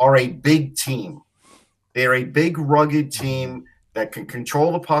are a big team. They're a big, rugged team that can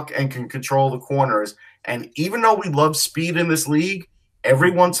control the puck and can control the corners. And even though we love speed in this league, every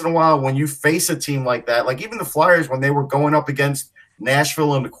once in a while when you face a team like that, like even the Flyers when they were going up against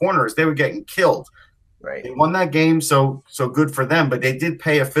Nashville in the corners, they were getting killed. Right. They won that game, so good for them, but they did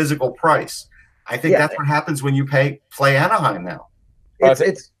pay a physical price. I think that's what happens when you play Anaheim now.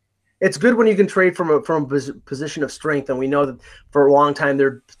 It's good when you can trade from a position of strength, and we know that for a long time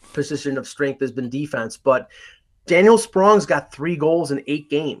their position of strength has been defense. But Daniel Sprong's got 3 goals in 8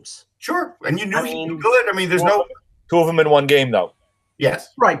 games. Sure, and you knew he was good. I mean, there's no 2 of them in 1 game though.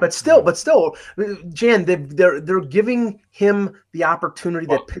 Yes, right, but still, Jan, they're giving him the opportunity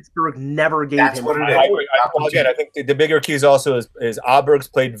that Pittsburgh never gave him. That's what it is. I agree. Again, I think the bigger keys also is Aberg's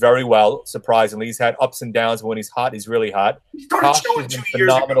played very well. Surprisingly, he's had ups and downs. But when he's hot, he's really hot. Kosh has been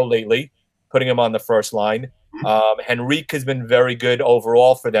phenomenal lately, putting him on the first line. Henrique has been very good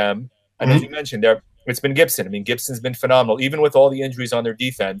overall for them. And as you mentioned, it's been Gibson. I mean, Gibson's been phenomenal, even with all the injuries on their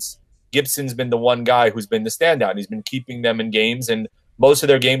defense. Gibson's been the one guy who's been the standout. And he's been keeping them in games, and most of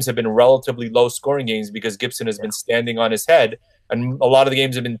their games have been relatively low-scoring games because Gibson has been standing on his head, and a lot of the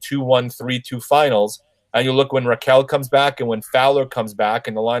games have been 2-1, 3-2 finals. And you look when Raquel comes back and when Fowler comes back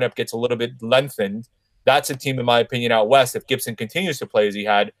and the lineup gets a little bit lengthened, that's a team, in my opinion, out west, if Gibson continues to play as he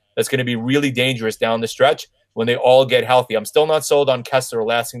had, that's going to be really dangerous down the stretch when they all get healthy. I'm still not sold on Kessler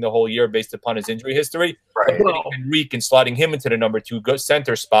lasting the whole year based upon his injury history. Right. But getting Henrique and sliding him into the number 2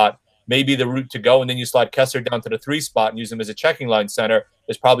 center spot may be the route to go, and then you slide Kessler down to the 3 spot and use him as a checking line center.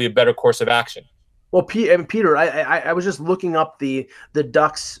 There's probably a better course of action. Well, Peter, I was just looking up the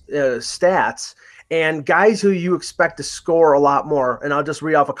Ducks stats, and guys who you expect to score a lot more, and I'll just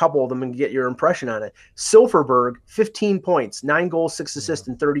read off a couple of them and get your impression on it. Silverberg, 15 points, 9 goals, 6 assists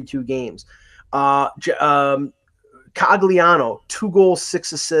in 32 games. Cogliano, 2 goals,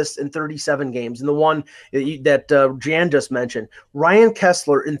 6 assists in 37 games. And the one that Jan just mentioned, Ryan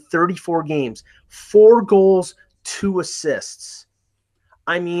Kessler in 34 games, 4 goals, 2 assists.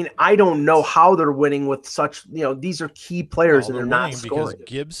 I mean, I don't know how they're winning with such, these are key players and they're not scoring. Because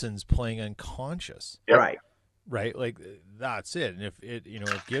Gibson's playing unconscious. Yep. Right. Like that's it. And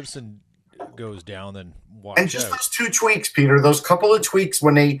if Gibson goes down, then watch and just out. Those 2 tweaks, Peter, those couple of tweaks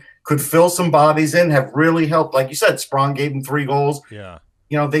when they could fill some bodies in have really helped. Like you said, Sprong gave them 3 goals. Yeah.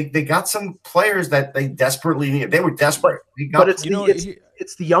 They got some players that they desperately needed. They were desperate. But it's the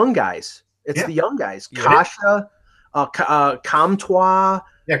young guys. It's the young guys. Kasha, Comtois.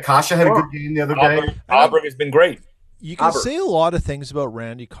 Yeah, Kasha had a good game the other day. Aubrey has been great. You can say a lot of things about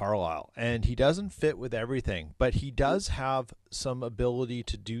Randy Carlyle, and he doesn't fit with everything, but he does have some ability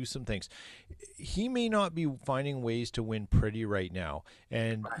to do some things. He may not be finding ways to win pretty right now,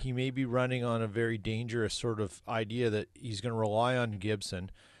 and he may be running on a very dangerous sort of idea that he's going to rely on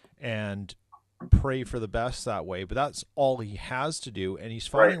Gibson and pray for the best that way, but that's all he has to do, and he's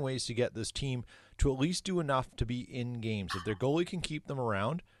finding ways to get this team to at least do enough to be in games. If their goalie can keep them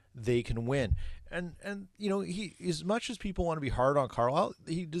around, they can win. And he, as much as people want to be hard on Carlisle,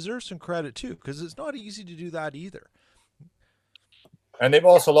 he deserves some credit too, because it's not easy to do that either. And they've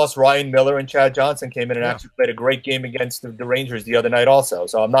also lost Ryan Miller, and Chad Johnson came in and actually played a great game against the Rangers the other night also.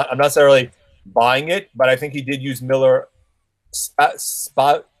 So I'm not necessarily buying it, but I think he did use Miller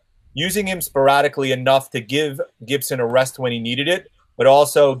using him sporadically enough to give Gibson a rest when he needed it, but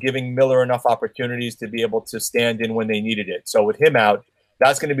also giving Miller enough opportunities to be able to stand in when they needed it. So with him out,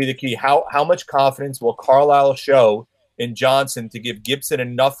 that's going to be the key. How much confidence will Carlisle show in Johnson to give Gibson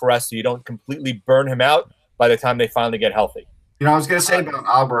enough rest so you don't completely burn him out by the time they finally get healthy? I was going to say about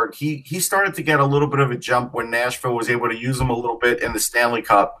Alberg, he started to get a little bit of a jump when Nashville was able to use him a little bit in the Stanley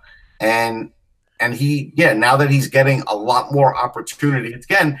Cup. And now that he's getting a lot more opportunity,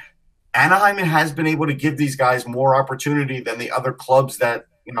 again, Anaheim has been able to give these guys more opportunity than the other clubs that,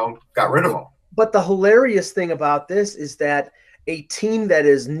 got rid of them. But the hilarious thing about this is that a team that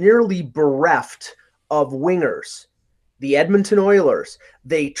is nearly bereft of wingers, the Edmonton Oilers,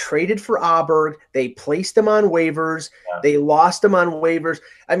 they traded for Aberg. They placed him on waivers. Yeah. They lost him on waivers.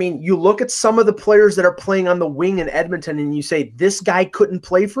 I mean, you look at some of the players that are playing on the wing in Edmonton and you say, this guy couldn't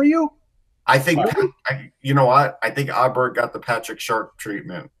play for you? I think, you know what? I think Aberg got the Patrick Sharp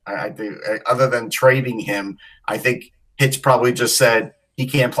treatment. I think other than trading him, I think Hitch probably just said, he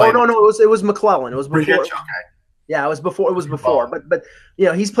can't play. Oh no, it was McClellan. It was before. Okay. Yeah, it was before. But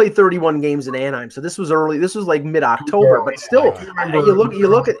he's played 31 games in Anaheim, so this was early. This was like mid-October, but still, you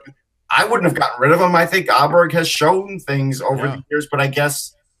look at. I wouldn't have gotten rid of him. I think Alberg has shown things over the years, but I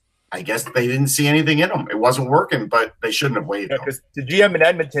guess they didn't see anything in him. It wasn't working, but they shouldn't have waited. Because the GM in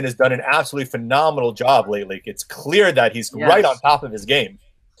Edmonton has done an absolutely phenomenal job lately. It's clear that he's right on top of his game.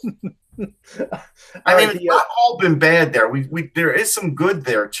 I mean, it's not all been bad there. We there is some good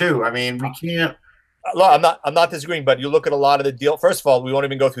there too. I mean, we can't. I'm not disagreeing, but you look at a lot of the deal. First of all, we won't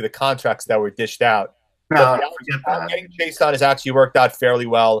even go through the contracts that were dished out. No, getting chased on has actually worked out fairly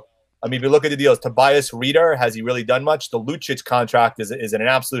well. I mean, if you look at the deals, Tobias Reeder, has he really done much? The Lucic contract is an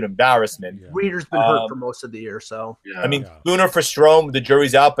absolute embarrassment. Yeah. Reeder's been hurt for most of the year, so. Yeah. I mean, Spooner for Strome, the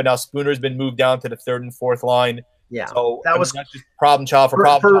jury's out, but now Spooner's been moved down to the third and fourth line. Yeah, so that's just problem child for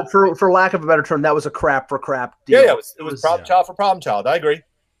problem child. For lack of a better term, that was a crap for crap deal. Yeah, it was problem child for problem child. I agree.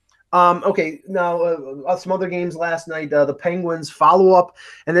 Okay, now some other games last night. The Penguins follow up,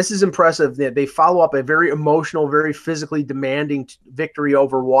 and this is impressive. They follow up a very emotional, very physically demanding victory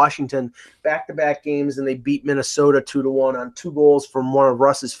over Washington, back-to-back games, and they beat Minnesota 2-1 on 2 goals from one of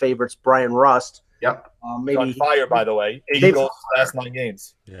Russ's favorites, Brian Rust. Yep. He's on fire, by the way. 8 goals last 9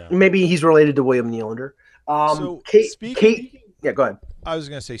 games. Yeah. Maybe he's related to William Nylander. Go ahead. I was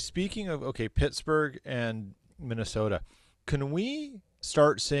going to say, speaking of Pittsburgh and Minnesota, can we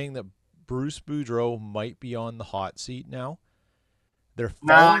start saying that Bruce Boudreau might be on the hot seat now? They're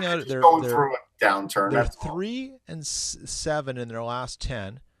falling out. They're going through a downturn. They're 3-7 in their last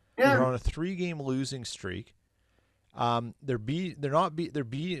 10. Yeah. They're on a 3-game losing streak. They're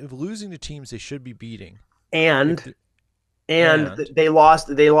losing to teams they should be beating. And they lost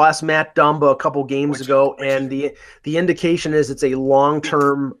Matt Dumba a couple games ago, and the indication is it's a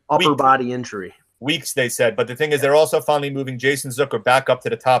long-term upper body injury. Weeks, they said, but the thing is, they're also finally moving Jason Zucker back up to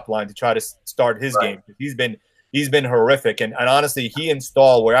the top line to try to start his game. He's been horrific, and honestly, he and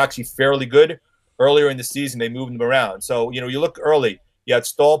Stahl were actually fairly good earlier in the season. They moved him around, so you look early. You had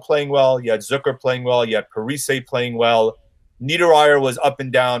Stahl playing well, you had Zucker playing well, you had Parise playing well. Niederreiter was up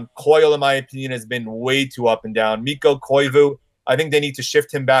and down. Coyle, in my opinion, has been way too up and down. Mikko Koivu, I think they need to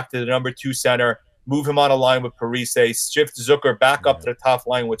shift him back to the number 2 center, move him on a line with Parise, shift Zucker back up to the top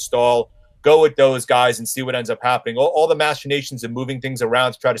line with Stahl. Go with those guys and see what ends up happening. All the machinations of moving things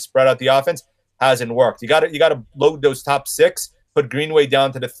around to try to spread out the offense hasn't worked. You got to load those top 6, put Greenway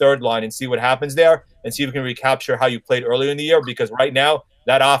down to the third line and see what happens there, and see if we can recapture how you played earlier in the year. Because right now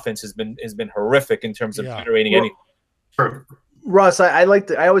that offense has been horrific in terms of generating anything. Sure. Russ, I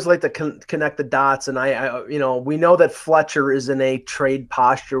always like to connect the dots, and we know that Fletcher is in a trade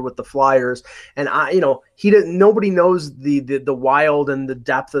posture with the Flyers, and nobody knows the Wild and the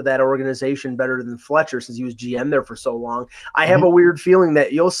depth of that organization better than Fletcher, since he was GM there for so long. I have a weird feeling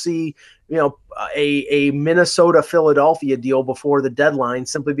that you'll see a Minnesota Philadelphia deal before the deadline,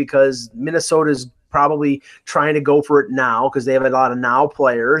 simply because Minnesota's probably trying to go for it now because they have a lot of now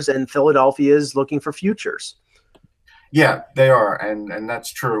players, and Philadelphia is looking for futures. Yeah, they are, and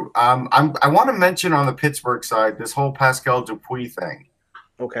that's true. I want to mention on the Pittsburgh side this whole Pascal Dupuis thing.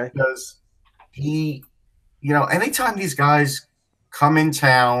 Okay. Because he, anytime these guys come in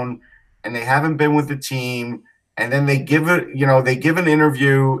town and they haven't been with the team, and then they give an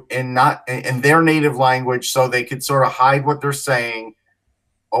interview in their native language so they could sort of hide what they're saying,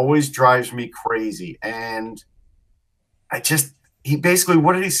 always drives me crazy. And he basically,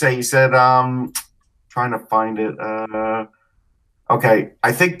 what did he say? He said, trying to find it. Okay,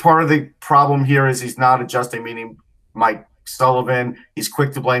 I think part of the problem here is he's not adjusting, meaning Mike Sullivan. He's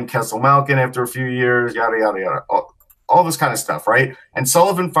quick to blame Kessel Malkin after a few years, yada, yada, yada. All this kind of stuff, right? And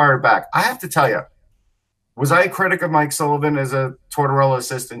Sullivan fired back. I have to tell you, was I a critic of Mike Sullivan as a Tortorella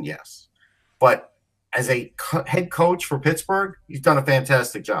assistant? Yes. But as a head coach for Pittsburgh, he's done a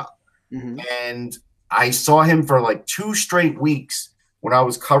fantastic job. Mm-hmm. And I saw him for like 2 straight weeks when I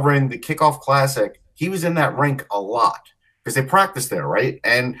was covering the Kickoff Classic. He was in that rink a lot because they practiced there, right?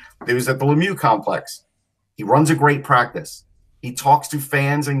 And it was at the Lemieux complex. He runs a great practice. He talks to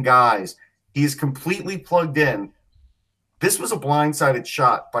fans and guys. He is completely plugged in. This was a blindsided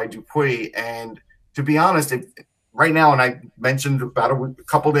shot by Dupuis. And to be honest, right now, and I mentioned about a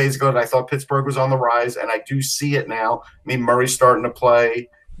couple days ago that I thought Pittsburgh was on the rise, and I do see it now. I mean, Murray's starting to play.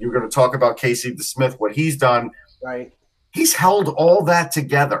 You're going to talk about Casey DeSmith, what he's done. Right. He's held all that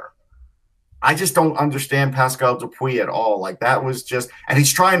together. I just don't understand Pascal Dupuis at all. Like, that was just – and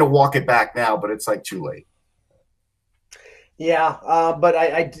he's trying to walk it back now, but it's like too late. Yeah, but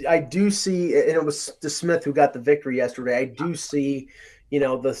I do see – and it was DeSmith who got the victory yesterday. I do see,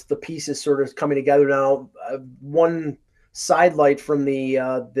 the pieces sort of coming together now. One sidelight from the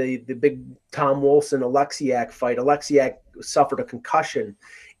big Tom Wilson Alexiak fight. Alexiak suffered a concussion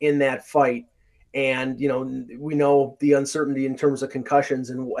in that fight. And, we know the uncertainty in terms of concussions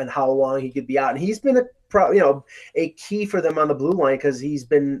and how long he could be out. And he's been a key for them on the blue line because he's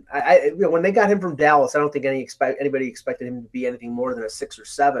been, when they got him from Dallas, I don't think anybody expected him to be anything more than a 6 or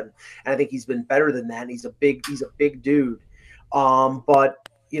 7. And I think he's been better than that. And he's a big dude. But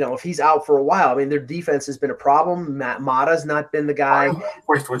if he's out for a while, I mean, their defense has been a problem. Matt Mata's not been the guy.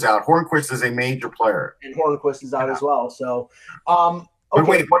 Hornquist was out. Hornquist is a major player. And Hornquist is out as well. So, But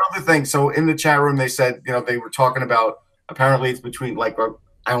wait, one other thing. So in the chat room, they said, they were talking about, apparently it's between, I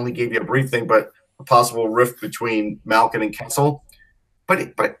only gave you a brief thing, but a possible rift between Malkin and Kessel.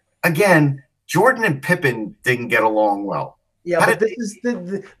 But again, Jordan and Pippen didn't get along well. Yeah, but this is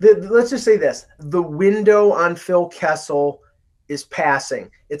let's just say this. The window on Phil Kessel is passing.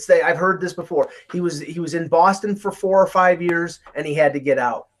 I've heard this before. He was in Boston for 4 or 5 years and he had to get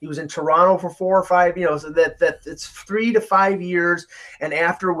out. He was in Toronto for 4 or 5, so that it's 3 to 5 years, and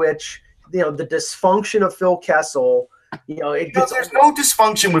after which, the dysfunction of Phil Kessel, there's no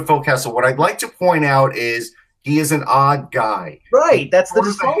dysfunction with Phil Kessel. What I'd like to point out is he is an odd guy. Right, that's the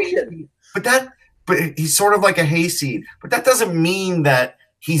dysfunction. But he's sort of like a hayseed. But that doesn't mean that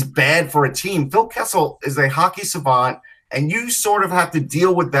he's bad for a team. Phil Kessel is a hockey savant. And you sort of have to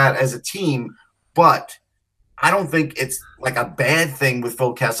deal with that as a team, but I don't think it's like a bad thing with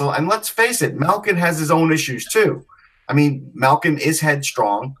Phil Kessel. And let's face it, Malkin has his own issues too. I mean, Malkin is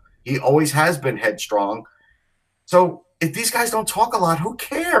headstrong. He always has been headstrong. So if these guys don't talk a lot, who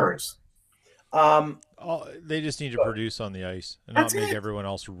cares? They just need to produce on the ice and not make everyone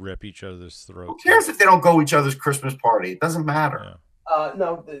else rip each other's throats. Who cares if they don't go each other's Christmas party? It doesn't matter. Yeah.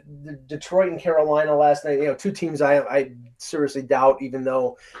 No, the Detroit and Carolina last night, 2 teams I seriously doubt, even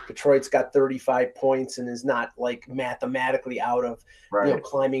though Detroit's got 35 points and is not like mathematically out of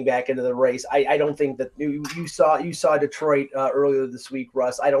climbing back into the race. I don't think that you saw Detroit earlier this week,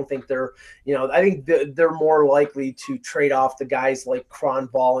 Russ. I don't think they're I think they're more likely to trade off the guys like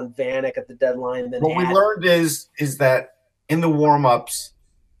Cronball and Vanek at the deadline than what we learned is that in the warm-ups,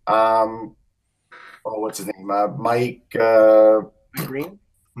 what's his name? Mike Green?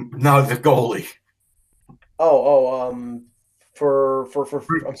 No, the goalie. For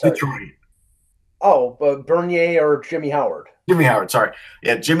I'm sorry. Detroit. Bernier or Jimmy Howard? Jimmy Howard, sorry.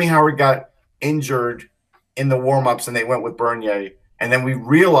 Yeah, Jimmy Howard got injured in the warm-ups and they went with Bernier. And then we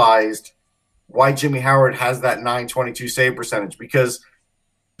realized why Jimmy Howard has that .922 save percentage, because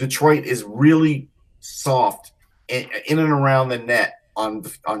Detroit is really soft in and around the net on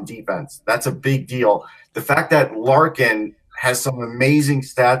defense. That's a big deal. The fact that Larkin has some amazing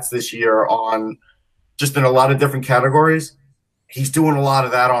stats this year on just in a lot of different categories. He's doing a lot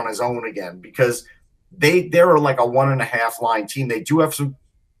of that on his own again because they're like a 1.5 line team. They do have some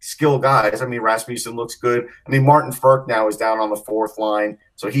skill guys. I mean, Rasmussen looks good. I mean, Martin Ferk now is down on the 4th line,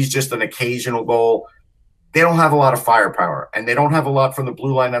 so he's just an occasional goal. They don't have a lot of firepower, and they don't have a lot from the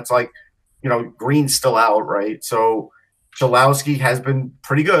blue line. That's like, Green's still out, right? So Chalowski has been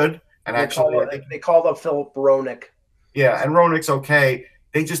pretty good. And they called up Philip Roenick. Yeah, and Roenick's okay.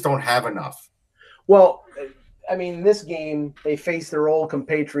 They just don't have enough. Well, I mean, in this game, they faced their old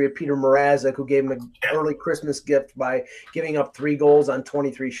compatriot, Peter Mrazek, who gave him an early Christmas gift by giving up 3 goals on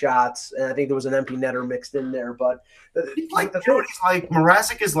 23 shots. And I think there was an empty netter mixed in there. But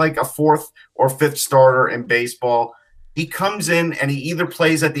Mrazek is like a 4th or 5th starter in baseball. He comes in and he either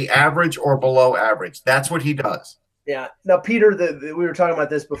plays at the average or below average. That's what he does. Yeah. Now, Peter, we were talking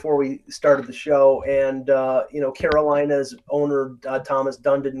about this before we started the show, and Carolina's owner Thomas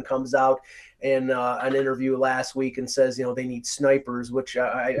Dundon comes out in an interview last week and says, they need snipers. Which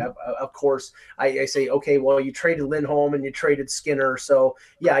of course, I say, okay, well, you traded Lindholm and you traded Skinner, so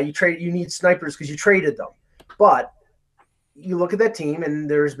yeah, you need snipers because you traded them, but you look at that team,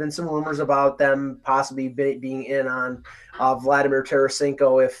 and there's been some rumors about them possibly being in on Vladimir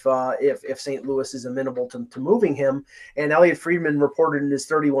Tarasenko if St. Louis is amenable to moving him. And Elliot Friedman reported in his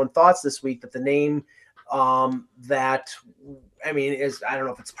 31 Thoughts this week that the name that, I mean, is, I don't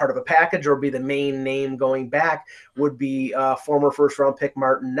know if it's part of a package or be the main name going back, would be former first-round pick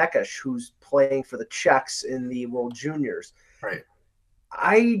Martin Necas, who's playing for the Czechs in the World Juniors. Right.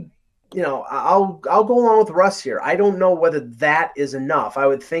 I'll go along with Russ here. I don't know whether that is enough. I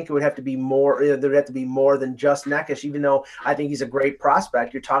would think it would have to be more. There'd have to be more than just Necas, even though I think he's a great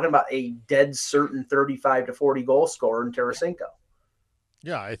prospect. You're talking about a dead certain 35 to 40 goal scorer in Tarasenko.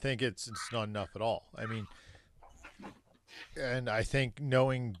 Yeah, I think it's not enough at all. I mean, and I think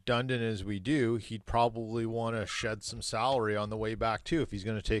knowing Dundon as we do, he'd probably want to shed some salary on the way back too if he's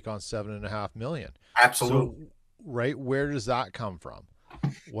going to take on $7.5 million. Absolutely. So right? Where does that come from?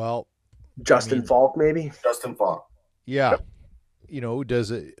 Well, Justin Falk, maybe. Justin Falk. Yeah.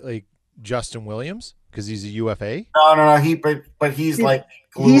 Does it like Justin Williams because he's a UFA? No. But he's like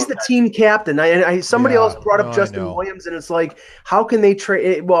he's the team captain. Somebody else brought up Justin Williams, and it's like, how can they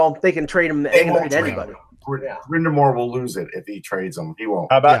trade? Well, they can trade him. They can trade anybody. Brindamore will lose it if he trades him. He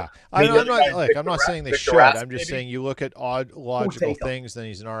won't. How about? I'm not saying they should. I'm just saying you look at odd logical things. Then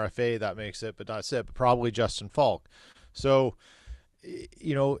he's an RFA. That makes it, but that's it. But probably Justin Falk. So,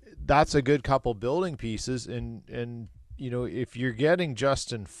 that's a good couple building pieces, and if you're getting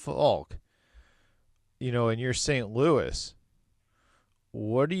Justin Falk, and you're St. Louis,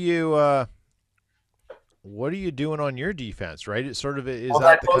 what are you doing on your defense, right? It sort of is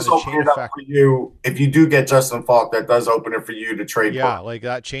that the kind of chain effect for you. If you do get Justin Falk, that does open it for you to trade. Yeah, like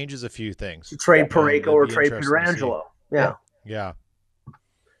that changes a few things. To trade Parayko or trade Pietrangelo. Yeah.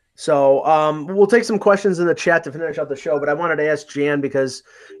 So we'll take some questions in the chat to finish out the show, but I wanted to ask Jan because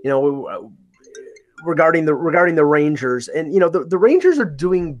regarding the Rangers, and the Rangers are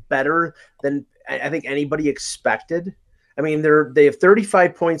doing better than I think anybody expected. I mean, they have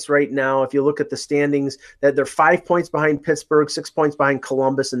 35 points right now. If you look at the standings, that they're 5 points behind Pittsburgh, 6 points behind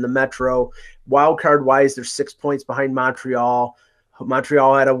Columbus in the Metro. Wild card wise, they're 6 points behind Montreal.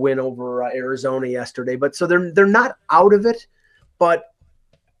 Montreal had a win over Arizona yesterday, but so they're not out of it. But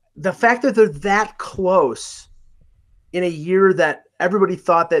the fact that they're that close in a year that everybody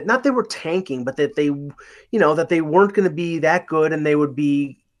thought that not they were tanking, but that they weren't going to be that good and they would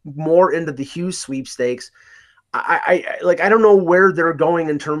be more into the Hughes sweepstakes. I don't know where they're going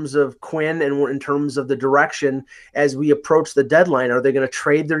in terms of Quinn and in terms of the direction as we approach the deadline. Are they going to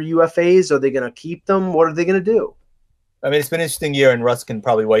trade their UFAs? Are they going to keep them? What are they going to do? I mean, it's been an interesting year, and Russ can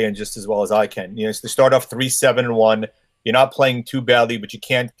probably weigh in just as well as I can. To start off 3-7-1, you're not playing too badly, but you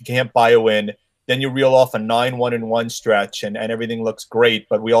can't buy a win. Then you reel off a 9-1-1 stretch, and everything looks great.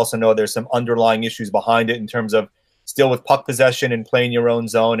 But we also know there's some underlying issues behind it in terms of still with puck possession and playing your own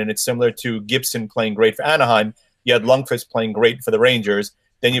zone. And it's similar to Gibson playing great for Anaheim. You had Lundqvist playing great for the Rangers.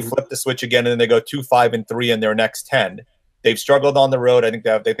 Then you flip the switch again, and then they go 2-5-3 in their next 10. They've struggled on the road. I think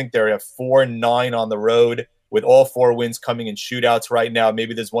they have 4-9 on the road, with all 4 wins coming in shootouts right now.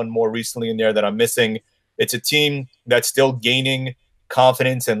 Maybe there's one more recently in there that I'm missing. It's a team that's still gaining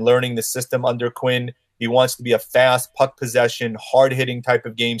confidence and learning the system under Quinn. He wants to be a fast puck possession, hard-hitting type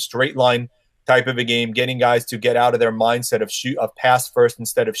of game, straight line type of a game, getting guys to get out of their mindset of pass first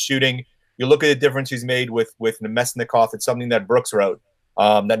instead of shooting. You look at the difference he's made with Nemesnikov. It's something that Brooks wrote,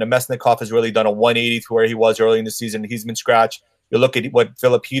 that Nemesnikov has really done a 180 to where he was early in the season. He's been scratched. You look at what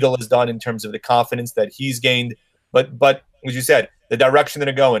Philip Hedl has done in terms of the confidence that he's gained. But as you said, the direction that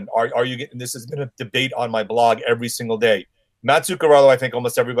they're going, are you getting? This has been a debate on my blog every single day. Matt Zuccarello, I think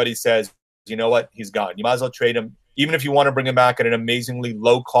almost everybody says, you know what? He's gone. You might as well trade him. Even if you want to bring him back at an amazingly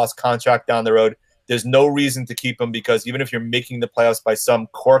low-cost contract down the road, there's no reason to keep him because even if you're making the playoffs by some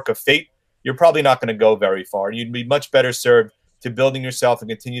quirk of fate, you're probably not going to go very far. You'd be much better served to building yourself and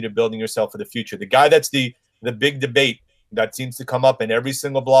continue to building yourself for the future. The guy that's the big debate that seems to come up in every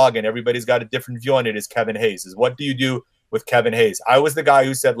single blog, and everybody's got a different view on it, is Kevin Hayes. Is what do you do with Kevin Hayes? I was the guy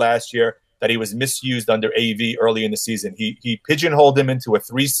who said last year that he was misused under AV early in the season. He pigeonholed him into a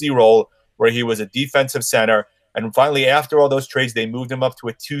 3C role where he was a defensive center. And finally, after all those trades, they moved him up to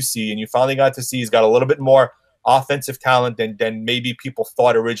a 2C. And you finally got to see he's got a little bit more offensive talent than maybe people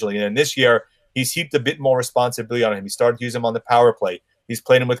thought originally. And this year, he's heaped a bit more responsibility on him. He started to use him on the power play. He's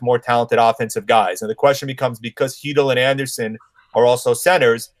played him with more talented offensive guys. And the question becomes, because Hedl and Anderson are also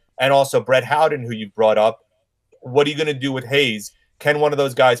centers, and also Brett Howden, who you brought up, what are you going to do with Hayes? Can one of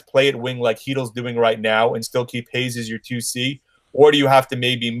those guys play at wing like Hedel's doing right now and still keep Hayes as your 2C? Or do you have to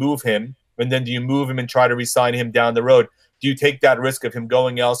maybe move him? And then do you move him and try to re-sign him down the road? Do you take that risk of him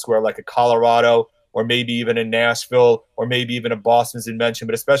going elsewhere like a Colorado or maybe even a Nashville or maybe even a Boston's been mentioned,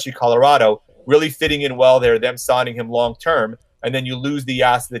 but especially Colorado, really fitting in well there, them signing him long-term, and then you lose the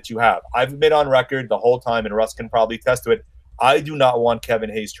asset that you have. I've been on record the whole time, and Russ can probably attest to it, I do not want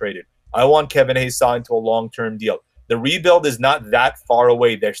Kevin Hayes traded. I want Kevin Hayes signed to a long-term deal. The rebuild is not that far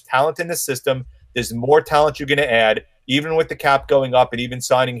away. There's talent in the system. There's more talent you're going to add, even with the cap going up and even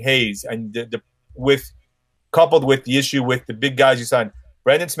signing Hayes, and coupled with the issue with the big guys you signed.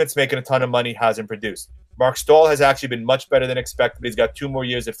 Brandon Smith's making a ton of money, hasn't produced. Mark Stahl has actually been much better than expected. He's got 2 more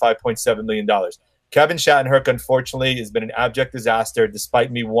years at $5.7 million. Kevin Shattenkirk, unfortunately, has been an abject disaster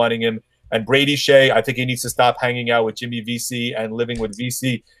despite me wanting him. And Brady Shea, I think he needs to stop hanging out with Jimmy VC and living with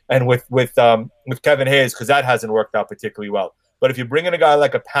VC and with Kevin Hayes, because that hasn't worked out particularly well. But if you bring in a guy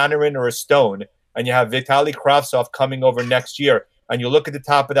like a Panarin or a Stone, and you have Vitaly Kravtsov coming over next year, and you look at the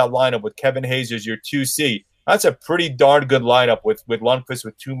top of that lineup with Kevin Hayes as your 2C, That's a pretty darn good lineup with Lundqvist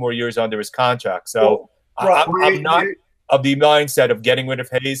with 2 more years under his contract. So I'm not of the mindset of getting rid of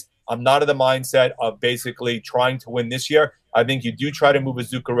Hayes. I'm not of the mindset of basically trying to win this year. I think you do try to move a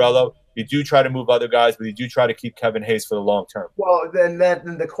Zuccarello. You do try to move other guys, but you do try to keep Kevin Hayes for the long term. Well, then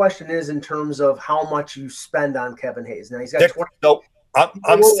the question is in terms of how much you spend on Kevin Hayes. Now he's got 20. So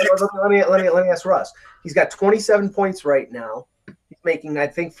I'm 6. Let me ask Russ. He's got 27 points right now. He's making, I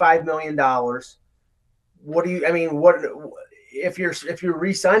think, $5 million. What do you? I mean, what if you're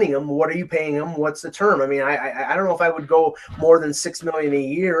re-signing him? What are you paying him? What's the term? I mean, I don't know if I would go more than $6 million a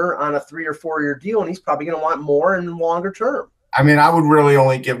year on a 3 or 4 year deal, and he's probably going to want more and longer term. I mean, I would really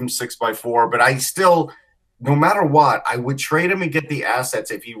only give him 6x4, but I still, no matter what, I would trade him and get the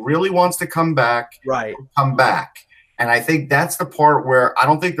assets if he really wants to come back. Right, come back, and I think that's the part where I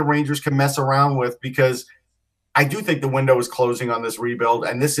don't think the Rangers can mess around with, because I do think the window is closing on this rebuild,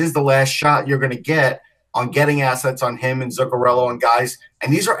 and this is the last shot you're going to get on getting assets on him and Zuccarello and guys.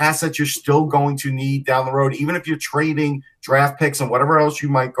 And these are assets you're still going to need down the road, even if you're trading draft picks and whatever else you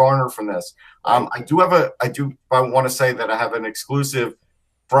might garner from this. I want to say that I have an exclusive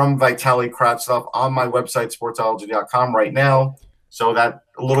from Vitaly Kravtsov on my website, sportsology.com right now. So that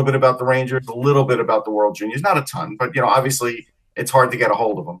a little bit about the Rangers, a little bit about the World Juniors, not a ton, but obviously it's hard to get a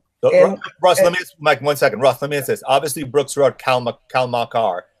hold of them. Russ, let me ask Mike 1 second. Russ, let me ask this. Obviously, Brooks wrote Cal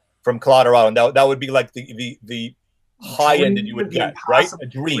Makar from Colorado, and that would be like the high end that you would get, right? A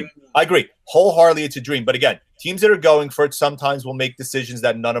dream. I agree. Wholeheartedly, it's a dream. But again, teams that are going for it sometimes will make decisions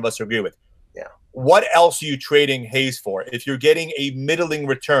that none of us agree with. Yeah. What else are you trading Hayes for? If you're getting a middling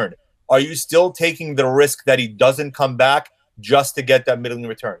return, are you still taking the risk that he doesn't come back just to get that middling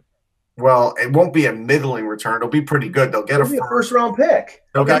return? Well, it won't be a middling return. It'll be pretty good. They'll get a first-round pick.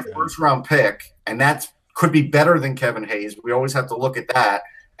 They'll get a first-round pick, and that could be better than Kevin Hayes. We always have to look at that.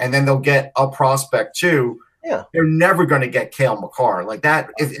 And then they'll get a prospect too. Yeah, they're never going to get Cale Makar like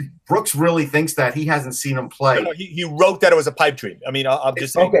that. If Brooks really thinks that, he hasn't seen him play. No, he wrote that it was a pipe dream. I mean, I'm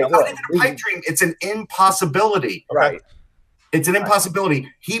just saying. Okay, it's not even a pipe dream. It's an impossibility. Right. It's an impossibility.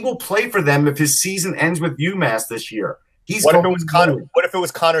 He will play for them if his season ends with UMass this year. What if it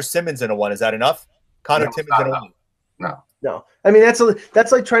was Connor Simmons in a one? Is that enough? Connor Simmons in a one? No. I mean,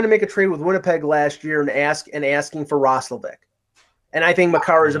 that's like trying to make a trade with Winnipeg last year and asking for Roslovic. And I think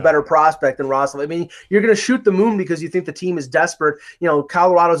Makar is a better prospect than Roslovic. I mean, you're going to shoot the moon because you think the team is desperate.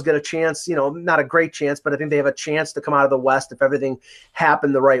 Colorado's got a chance, not a great chance, but I think they have a chance to come out of the West if everything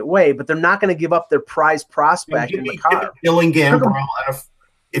happened the right way. But they're not going to give up their prize prospect in Makar. Dylan Gambrell,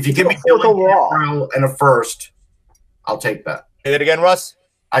 if you give me Dylan Gambrell and a first, I'll take that. Say that again, Russ?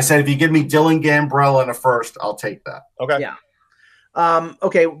 I said if you give me Dylan Gambrell and a first, I'll take that. Okay. Yeah.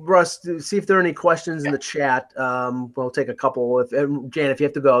 Okay, Russ, see if there are any questions in the chat. We'll take a couple. Jan, if you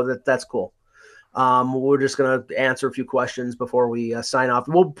have to go, that's cool. We're just going to answer a few questions before we sign off.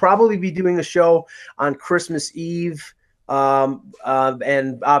 We'll probably be doing a show on Christmas Eve,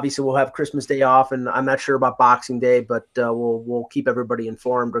 and obviously we'll have Christmas Day off, and I'm not sure about Boxing Day, but we'll keep everybody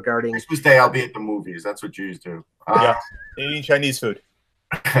informed regarding Christmas Day. I'll be at the movies. That's what Jews do. Eating Chinese food.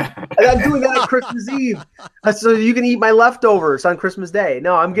 I'm doing that on Christmas Eve, so you can eat my leftovers on Christmas Day.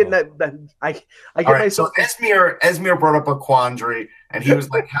 No, I'm getting that. I get myself. So Esmir brought up a quandary, and he was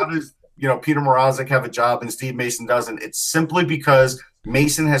like, "How does Peter Mrazek have a job and Steve Mason doesn't?" It's simply because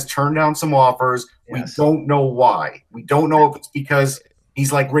Mason has turned down some offers. Yes. We don't know why. We don't know if it's because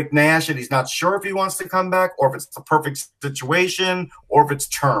he's like Rick Nash and he's not sure if he wants to come back, or if it's the perfect situation, or if it's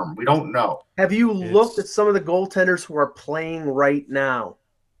term. We don't know. Have you looked at some of the goaltenders who are playing right now?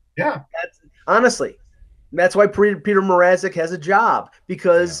 Yeah. Honestly, that's why Peter Mrazek has a job,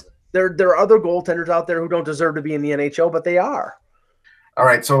 because there are other goaltenders out there who don't deserve to be in the NHL, but they are. All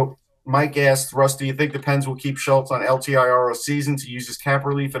right, so Mike asked, Russ, do you think the Pens will keep Schultz on LTIR a season to use his cap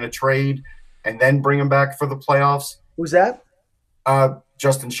relief in a trade and then bring him back for the playoffs? Who's that?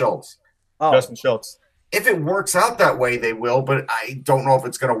 Justin Schultz. Oh. Justin Schultz. If it works out that way, they will, but I don't know if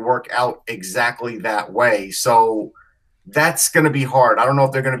it's going to work out exactly that way. So that's going to be hard. I don't know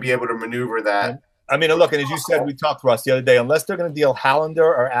if they're going to be able to maneuver that. I mean, look, and as you said, we talked, Russ, the other day, unless they're going to deal Hallander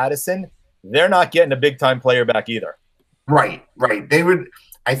or Addison, they're not getting a big-time player back either. Right. They would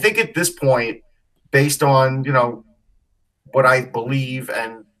 – I think at this point, based on, what I believe,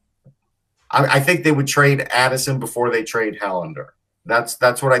 and I think they would trade Addison before they trade Hallander.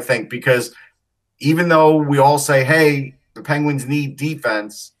 That's what I think, because even though we all say, hey, the Penguins need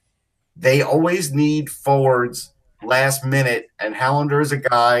defense, they always need forwards last minute, and Hallander is a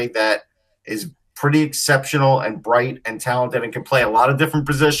guy that is pretty exceptional and bright and talented and can play a lot of different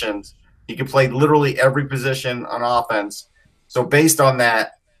positions. He can play literally every position on offense. So based on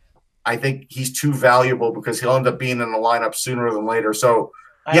that, I think he's too valuable because he'll end up being in the lineup sooner than later. So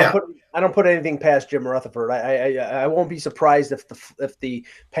I don't put anything past Jim Rutherford. I won't be surprised if the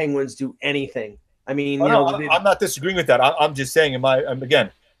Penguins do anything. I mean, I'm not disagreeing with that. I'm just saying,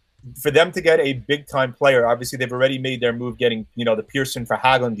 again, for them to get a big time player, obviously they've already made their move getting, the Pearson for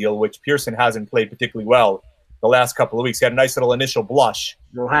Hagelin deal, which Pearson hasn't played particularly well the last couple of weeks. He had a nice little initial blush.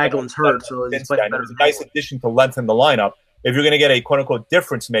 Well, Hagelin's hurt, so it's it was a nice addition to lengthen the lineup. If you're going to get a quote unquote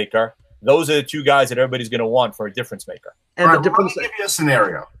difference maker, those are the two guys that everybody's going to want for a difference maker. And let me give you a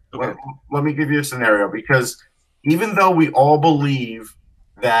scenario. Okay. Let me give you a scenario, because even though we all believe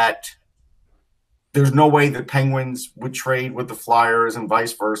that there's no way the Penguins would trade with the Flyers and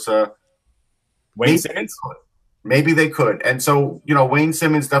vice versa, Wayne Simmons? Maybe they could. And so, Wayne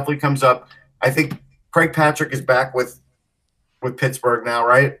Simmons definitely comes up. I think Craig Patrick is back with Pittsburgh now,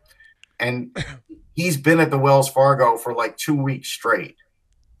 right? And he's been at the Wells Fargo for like 2 weeks straight,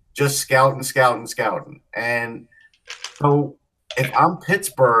 just scouting. And so if I'm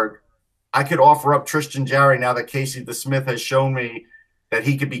Pittsburgh, I could offer up Tristan Jarry now that Casey DeSmith has shown me that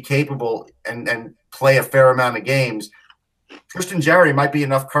he could be capable and play a fair amount of games. Tristan Jarry might be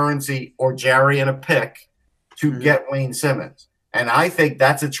enough currency, or Jarry and a pick, to get Wayne Simmons. And I think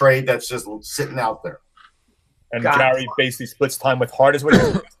that's a trade that's just sitting out there. And Jarry basically splits time with Hart as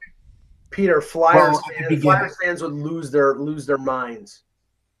well. Peter, Flyers fans would lose their minds.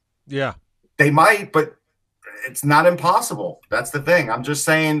 Yeah. They might, but it's not impossible. That's the thing. I'm just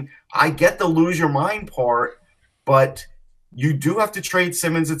saying, I get the lose your mind part, but you do have to trade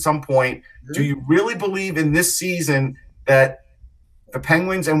Simmons at some point. Mm-hmm. Do you really believe in this season that the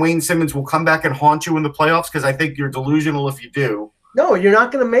Penguins and Wayne Simmons will come back and haunt you in the playoffs? Because I think you're delusional if you do. No, you're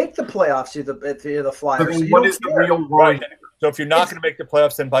not going to make the playoffs if you're the Flyers. So what is the real worry? So if you're not going to make the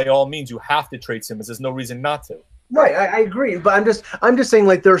playoffs, then by all means, you have to trade Simmons. There's no reason not to. Right, I agree, but I'm just saying,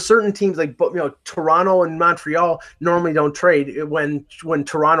 like, there are certain teams like Toronto and Montreal normally don't trade. When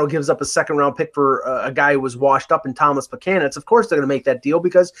Toronto gives up a second round pick for a guy who was washed up in Thomas Buchanan, of course they're going to make that deal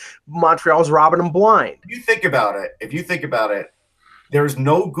because Montreal's robbing them blind. If you think about it, there's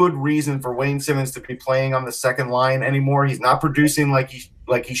no good reason for Wayne Simmons to be playing on the second line anymore. He's not producing like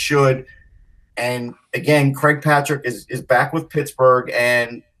he should. And again, Craig Patrick is back with Pittsburgh,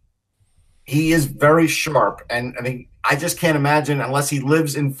 and he is very sharp. And I mean, I just can't imagine, unless he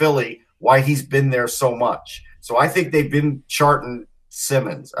lives in Philly, why he's been there so much. So I think they've been charting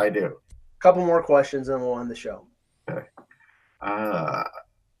Simmons. I do. A couple more questions and we'll end the show. Okay.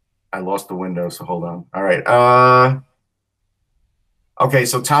 I lost the window, so hold on. All right. Okay,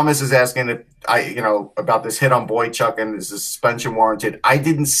 so Thomas is asking about this hit on Boychuk and is the suspension warranted. I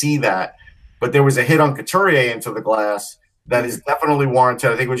didn't see that, but there was a hit on Couturier into the glass that is definitely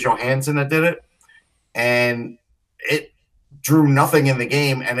warranted. I think it was Johansson that did it, and it drew nothing in the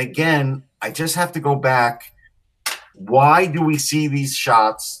game. And again, I just have to go back. Why do we see these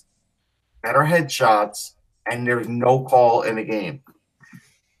shots that are headshots and there's no call in the game?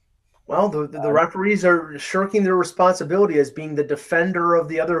 Well, the referees are shirking their responsibility as being the defender of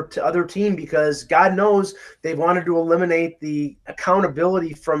the other team, because God knows they wanted to eliminate the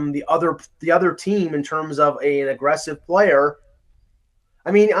accountability from the other team in terms of an aggressive player.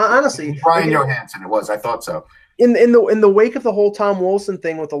 I mean, honestly, Brian Johansson, it was. I thought so. In the wake of the whole Tom Wilson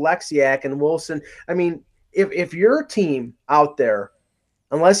thing with Alexiak and Wilson, I mean, if you're a team out there,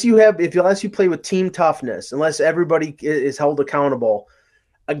 unless you play with team toughness, unless everybody is held accountable,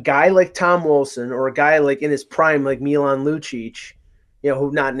 a guy like Tom Wilson or a guy like in his prime like Milan Lucic,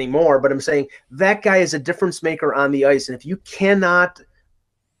 who not anymore, but I'm saying that guy is a difference maker on the ice. And if you cannot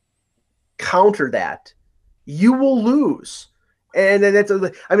counter that, you will lose. And that's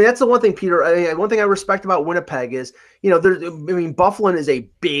the one thing, Peter. One thing I respect about Winnipeg is, Bufflin is a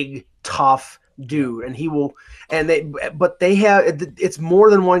big, tough dude, and he will. But they have. It's more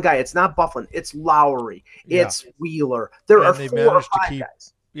than one guy. It's not Bufflin. It's Lowry. It's Wheeler. There are 4 or 5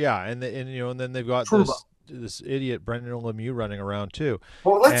 guys. Yeah, and then they've got this idiot Brendan Lemieux running around too.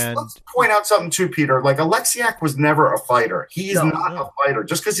 Well, let's point out something too, Peter. Like, Alexiak was never a fighter. He is not a fighter.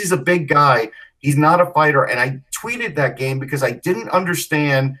 Just because he's a big guy, he's not a fighter. And I tweeted that game because I didn't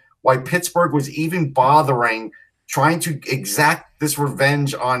understand why Pittsburgh was even bothering trying to exact this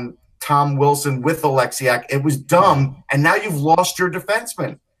revenge on Tom Wilson with Alexiak. It was dumb, and now you've lost your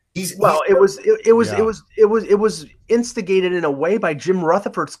defenseman. It was instigated in a way by Jim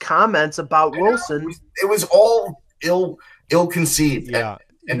Rutherford's comments about Wilson. It was all ill-conceived. Yeah,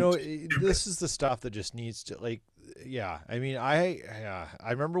 this is the stuff that just needs to, like. Yeah, I mean, I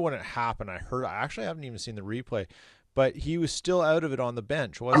remember when it happened. I actually haven't even seen the replay, but he was still out of it on the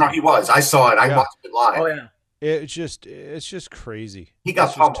bench, wasn't he? No, he was. I saw it. I watched it live. Oh yeah. It's just crazy. He got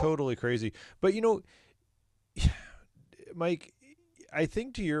it's just pummeled. totally crazy. But you know, Mike, I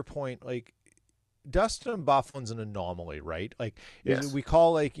think to your point, like Dustin Bufflin's an anomaly, right? Like Yes. we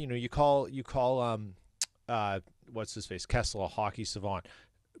call, like, you know, you call what's his face, Kessel, a hockey savant.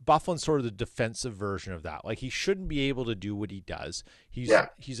 Bufflin's sort of the defensive version of that. Like, he shouldn't be able to do what he does. He's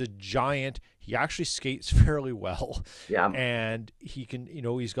a giant. He actually skates fairly well. Yeah. And he can, you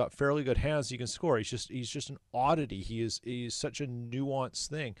know, he's got fairly good hands. He can score. He's just an oddity. He's such a nuanced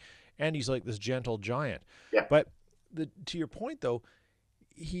thing. And he's like this gentle giant. Yeah. But to your point though,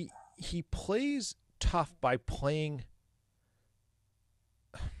 he plays tough by playing,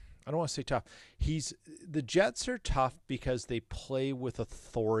 I don't want to say tough. The Jets are tough because they play with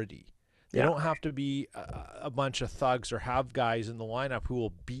authority. They don't have to be a bunch of thugs or have guys in the lineup who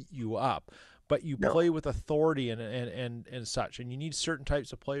will beat you up, but you play with authority and such. And you need certain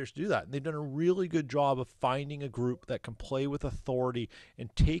types of players to do that. And they've done a really good job of finding a group that can play with authority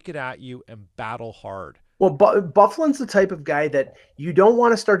and take it at you and battle hard. Well, Bufflin's the type of guy that you don't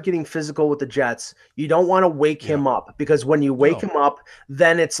want to start getting physical with the Jets. You don't want to wake him up, because when you wake him up,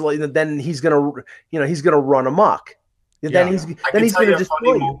 then it's like, then he's gonna run amok. Then he's gonna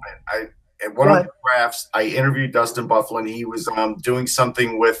destroy you. At one of the drafts, I interviewed Dustin Bufflin. He was doing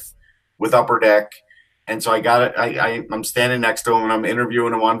something with Upper Deck, and so I got it. I'm standing next to him and I'm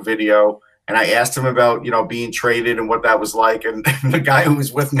interviewing him on video. And I asked him about, you know, being traded and what that was like. And the guy who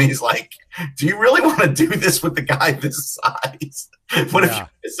was with me is like, do you really want to do this with the guy this size? What if you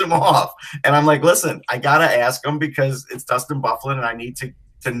piss him off? And I'm like, listen, I got to ask him because it's Dustin Bufflin and I need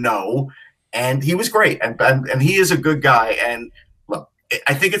to know. And he was great. And he is a good guy. And look,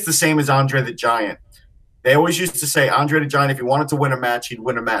 I think it's the same as Andre the Giant. They always used to say, Andre the Giant, if he wanted to win a match, he'd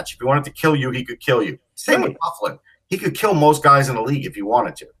win a match. If he wanted to kill you, he could kill you. Same with Bufflin. He could kill most guys in the league if he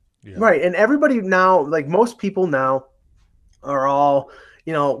wanted to. Yeah. Right. And everybody now, like most people now, are all,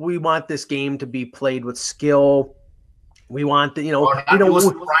 you know, we want this game to be played with skill. We want the, you know,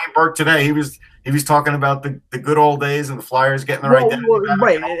 listen to Brian Burke today. He was talking about the good old days and the Flyers getting their identity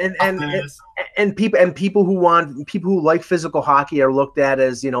back. And people who like physical hockey are looked at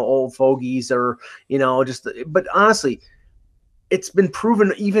as, you know, old fogies or, you know, but honestly, it's been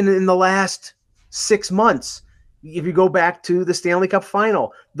proven even in the last 6 months. If you go back to the Stanley Cup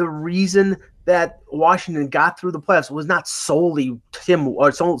final, the reason that Washington got through the playoffs was not solely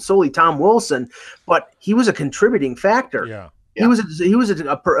Tom Wilson, but he was a contributing factor. Yeah. He was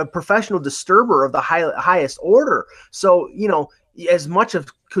a professional disturber of the highest order. So, you know, as much of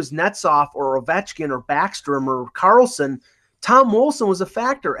Kuznetsov or Ovechkin or Backstrom or Carlson, Tom Wilson was a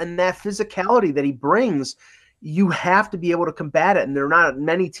factor, and that physicality that he brings, you have to be able to combat it. And there are not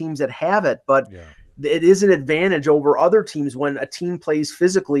many teams that have it, but it is an advantage over other teams when a team plays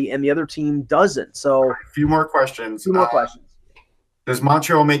physically and the other team doesn't. So, a few more questions. Does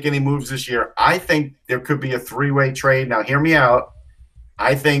Montreal make any moves this year? I think there could be a 3-way trade. Now, hear me out.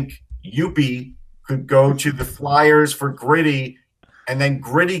 I think Yuppie could go to the Flyers for Gritty, and then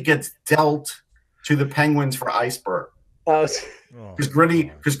Gritty gets dealt to the Penguins for Iceberg. Because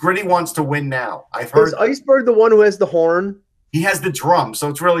Gritty wants to win now. I've heard. Is Iceberg the one who has the horn? He has the drum, so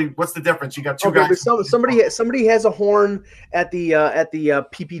it's really, what's the difference? You got two guys. Somebody has a horn at the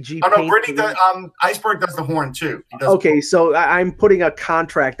PPG. Oh no, Gritty does. Iceberg does the horn too. So I'm putting a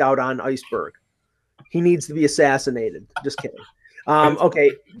contract out on Iceberg. He needs to be assassinated. Just kidding.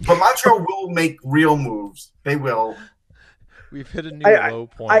 Okay. But Montreal will make real moves. They will. We've hit a new low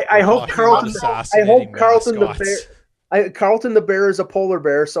point. I hope Carlton the Bear is a polar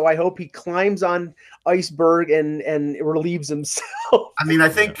bear, so I hope he climbs on Iceberg and relieves himself. I mean, I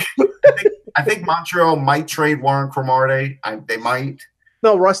think Montreal might trade Warren Cromartie. They might.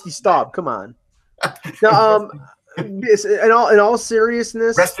 No, Rusty Staub. Come on. Now, in all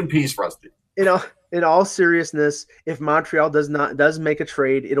seriousness, rest in peace, Rusty. In all seriousness, if Montreal does make a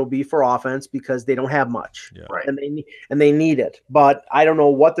trade, it'll be for offense because they don't have much, right? And they need it. But I don't know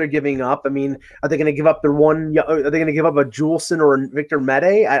what they're giving up. I mean, are they going to give up their one? Are they going to give up a Juleson or a Victor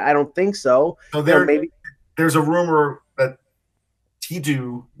Mete? I don't think so. So there's a rumor that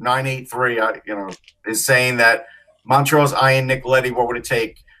T2 983, is saying that Montreal's eyeing Nick Leddy. What would it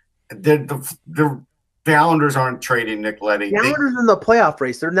take? The Islanders aren't trading Nick Leddy. The Islanders are in the playoff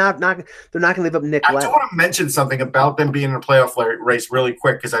race. They're not going to leave up Nick Leddy. I just want to mention something about them being in a playoff race really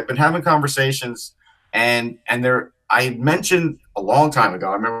quick because I've been having conversations and I mentioned a long time ago.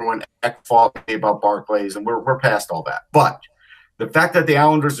 I remember when Eck fought me about Barclays, and we're past all that. But the fact that the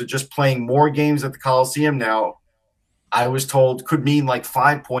Islanders are just playing more games at the Coliseum now, I was told could mean like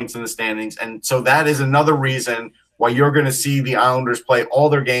 5 points in the standings, and so that is another reason why you're going to see the Islanders play all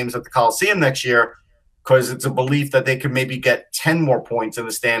their games at the Coliseum next year. because it's a belief that they could maybe get 10 more points in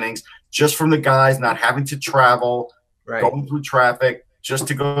the standings just from the guys not having to travel, going through traffic just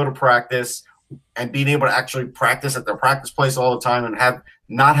to go to practice, and being able to actually practice at their practice place all the time and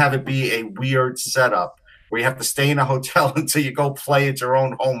not have it be a weird setup where you have to stay in a hotel until you go play at your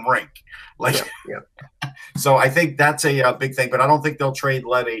own home rink. So I think that's a big thing, but I don't think they'll trade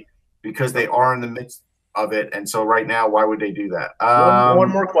Letty because they are in the midst of it. And so right now, why would they do that? One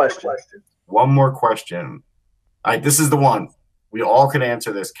more question. One more question. All right, this is the one. We all can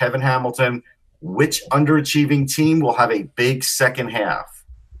answer this. Kevin Hamilton, which underachieving team will have a big second half?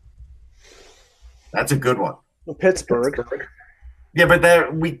 That's a good one. Pittsburgh. Yeah,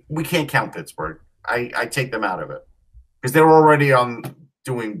 but we can't count Pittsburgh. I take them out of it because they're already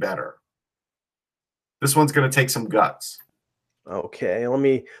doing better. This one's going to take some guts. Okay, let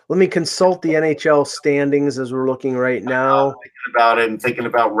me consult the NHL standings as we're looking right now. Thinking about it and thinking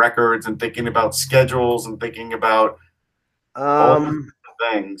about records and thinking about schedules and thinking about all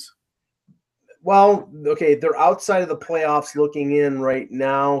things. Well, okay, they're outside of the playoffs looking in right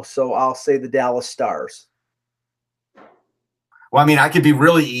now, so I'll say the Dallas Stars. Well, I mean, I could be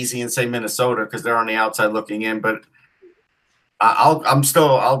really easy and say Minnesota because they're on the outside looking in, but I'll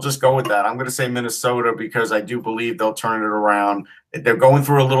just go with that. I'm going to say Minnesota because I do believe they'll turn it around. They're going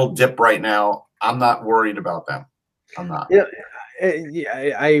through a little dip right now. I'm not worried about them. I'm not. Yeah,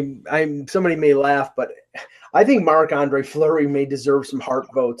 I'm. Somebody may laugh, but I think Marc-Andre Fleury may deserve some heart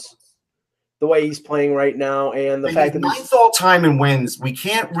votes. The way he's playing right now, and the fact that ninth all time in wins, we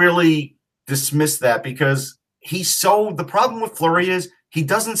can't really dismiss that because the problem with Fleury is he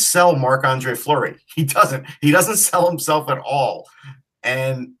doesn't sell Marc-Andre Fleury. He doesn't sell himself at all.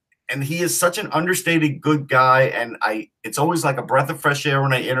 And he is such an understated good guy. And it's always like a breath of fresh air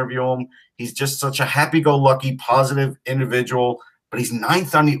when I interview him. He's just such a happy-go-lucky, positive individual. But he's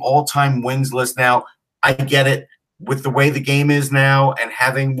ninth on the all-time wins list now. I get it. With the way the game is now and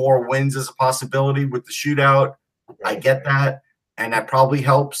having more wins as a possibility with the shootout, I get that. And that probably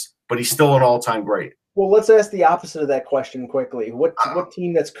helps. But he's still an all-time great. Well, let's ask the opposite of that question quickly. What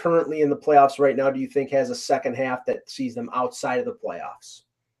team that's currently in the playoffs right now do you think has a second half that sees them outside of the playoffs?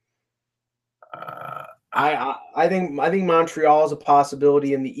 I think Montreal is a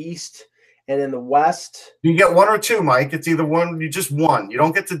possibility in the East and in the West. You get one or two, Mike. It's either one. You just won. You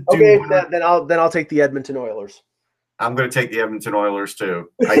don't get to do. Okay, then I'll take the Edmonton Oilers. I'm going to take the Edmonton Oilers too.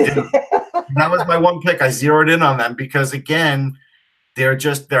 I did. That was my one pick. I zeroed in on them because again.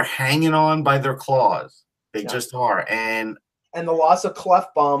 They're hanging on by their claws. They just are. And the loss of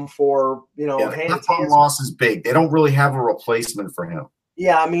Clefbaum for, Clefbaum loss is big. They don't really have a replacement for him.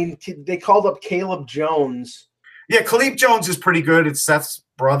 Yeah, I mean, they called up Caleb Jones. Yeah, Caleb Jones is pretty good. It's Seth's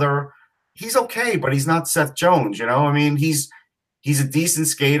brother. He's okay, but he's not Seth Jones, I mean, he's a decent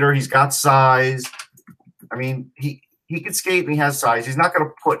skater. He's got size. I mean, he can skate and he has size. He's not going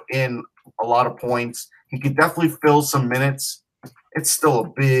to put in a lot of points. He could definitely fill some minutes. It's still a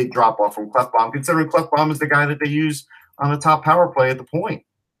big drop-off from Clefbaum, considering Clefbaum is the guy that they use on the top power play at the point.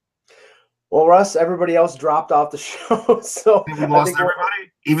 Well, Russ, everybody else dropped off the show. So we lost everybody?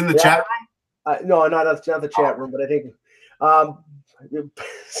 Even the chat room? No, not the chat room, but I think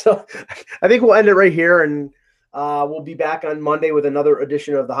so I think we'll end it right here, and we'll be back on Monday with another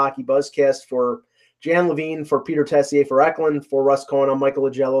edition of the Hockey Buzzcast. For Jan Levine, for Peter Tessier, for Eklund, for Russ Cohen, I'm Michael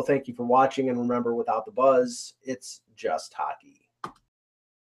Agello. Thank you for watching, and remember, without the buzz, it's just hockey.